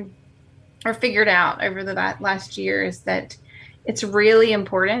have learned or figured out over the last year is that it's really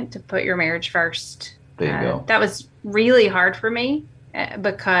important to put your marriage first. There you go. That was really hard for me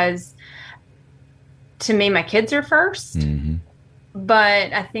because, to me, my kids are first. Mm-hmm.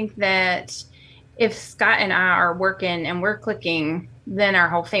 But I think that if Scott and I are working and we're clicking, then our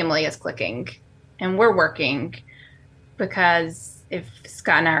whole family is clicking and we're working. Because if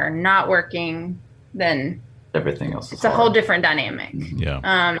Scott and I are not working, then everything else is it's a whole different dynamic.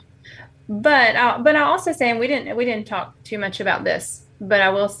 Yeah. But I'll also say, and we didn't talk too much about this, but I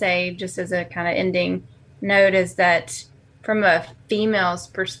will say, just as a kind of ending note, is that from a female's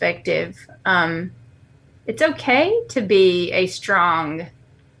perspective, it's okay to be a strong,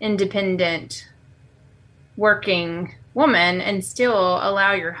 independent, working woman and still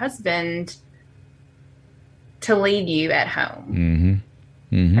allow your husband to lead you at home.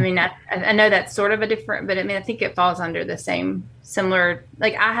 Mm-hmm. Mm-hmm. I mean, I know that's sort of a different, but I mean, I think it falls under the same similar,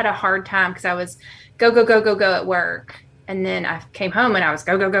 like I had a hard time because I was go at work. And then I came home and I was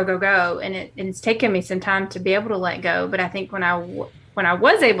go. And it's taken me some time to be able to let go. But I think when I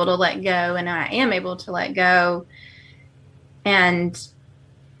was able to let go, and I am able to let go and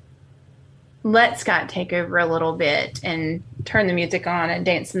let Scott take over a little bit and turn the music on and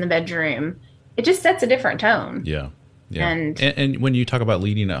dance in the bedroom, it just sets a different tone. Yeah. Yeah. And when you talk about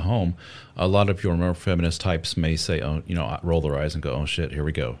leading at home, a lot of your more feminist types may say, oh, roll their eyes and go, oh shit, here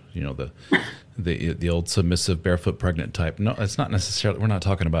we go. The old submissive barefoot pregnant type. No, it's not necessarily, we're not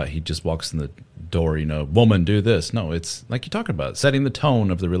talking about he just walks in the door, woman, do this. No, it's like you're talking about setting the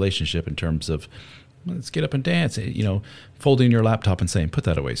tone of the relationship in terms of, let's get up and dance, folding your laptop and saying, put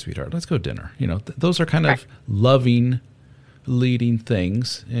that away, sweetheart. Let's go to dinner. Those are kind of loving, leading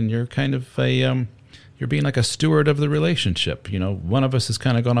things. And you're kind of you're being like a steward of the relationship. One of us has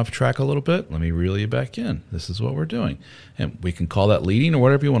kind of gone off track a little bit. Let me reel you back in. This is what we're doing. And we can call that leading or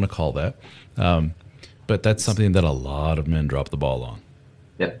whatever you want to call that. But that's something that a lot of men drop the ball on.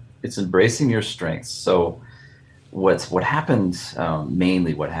 Yep. It's embracing your strengths. So what happened,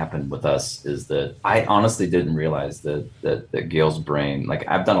 mainly what happened with us is that I honestly didn't realize that Gail's brain, like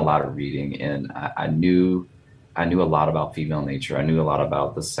I've done a lot of reading and I knew a lot about female nature. I knew a lot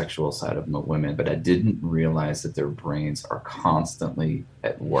about the sexual side of women, but I didn't realize that their brains are constantly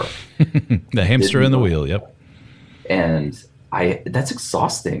at work. The hamster in the wheel. Yep. And that's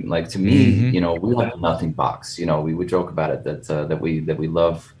exhausting. Like to me, we like a nothing box. We would joke about it that we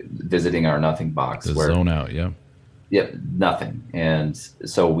love visiting our nothing box. The zone out. Yeah. Yeah. Nothing. And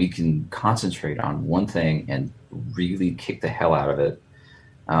so we can concentrate on one thing and really kick the hell out of it.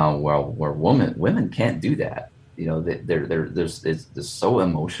 Where women can't do that. They're so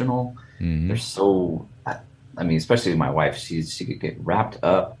emotional. Mm-hmm. They're so, I mean, especially my wife, she could get wrapped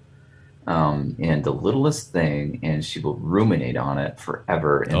up in the littlest thing and she will ruminate on it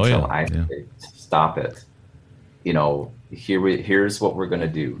forever until I say, stop it. Here's what we're going to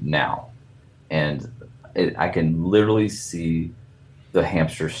do now. And I can literally see the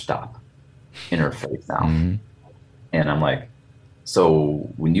hamster stop in her face now. Mm-hmm. And I'm like, so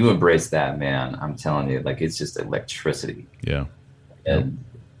when you embrace that, man, I'm telling you, like, it's just electricity. Yeah. And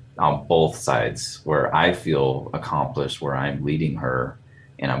on both sides, where I feel accomplished, where I'm leading her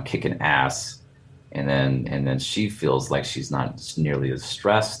and I'm kicking ass. And then she feels like she's not nearly as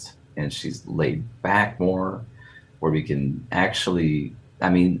stressed and she's laid back more, where we can actually,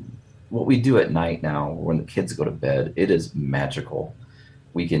 I mean, what we do at night now when the kids go to bed, it is magical.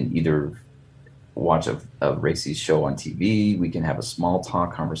 We can either watch a racy show on TV. We can have a small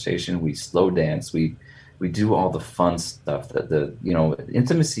talk conversation. We slow dance. We do all the fun stuff that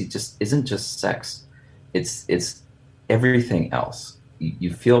intimacy just isn't just sex. It's everything else.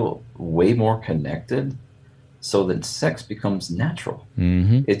 You feel way more connected, so that sex becomes natural.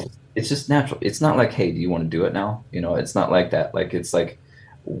 Mm-hmm. It's just natural. It's not like, hey, do you want to do it now? It's not like that. Like, it's like,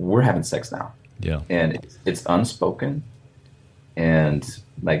 we're having sex now. Yeah. And it's unspoken. And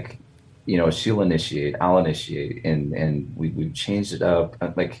like, she'll initiate, I'll initiate, and we've changed it up.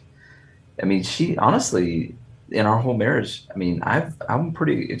 Like, I mean, she honestly, in our whole marriage, I mean, I'm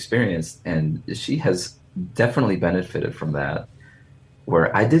pretty experienced, and she has definitely benefited from that,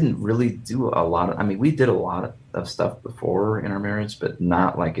 where I didn't really do a lot of, I mean, we did a lot of stuff before in our marriage, but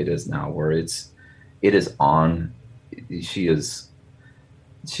not like it is now, where it is on.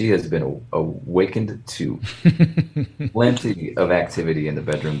 She has been awakened to plenty of activity in the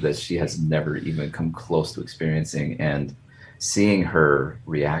bedroom that she has never even come close to experiencing, and seeing her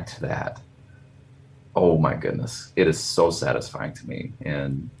react to that, oh my goodness, it is so satisfying to me,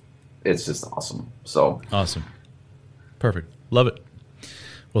 and it's just awesome. So awesome. Perfect. Love it.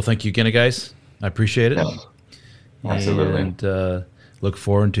 Well, thank you again, guys. I appreciate it. Yeah, absolutely. And look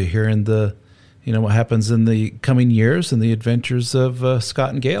forward to hearing what happens in the coming years and the adventures of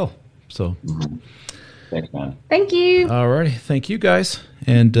Scott and Gail. So, thanks, man. Thank you. All righty. Thank you, guys.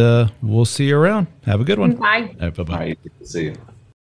 And we'll see you around. Have a good one. Bye. All right, bye-bye. All right, see you.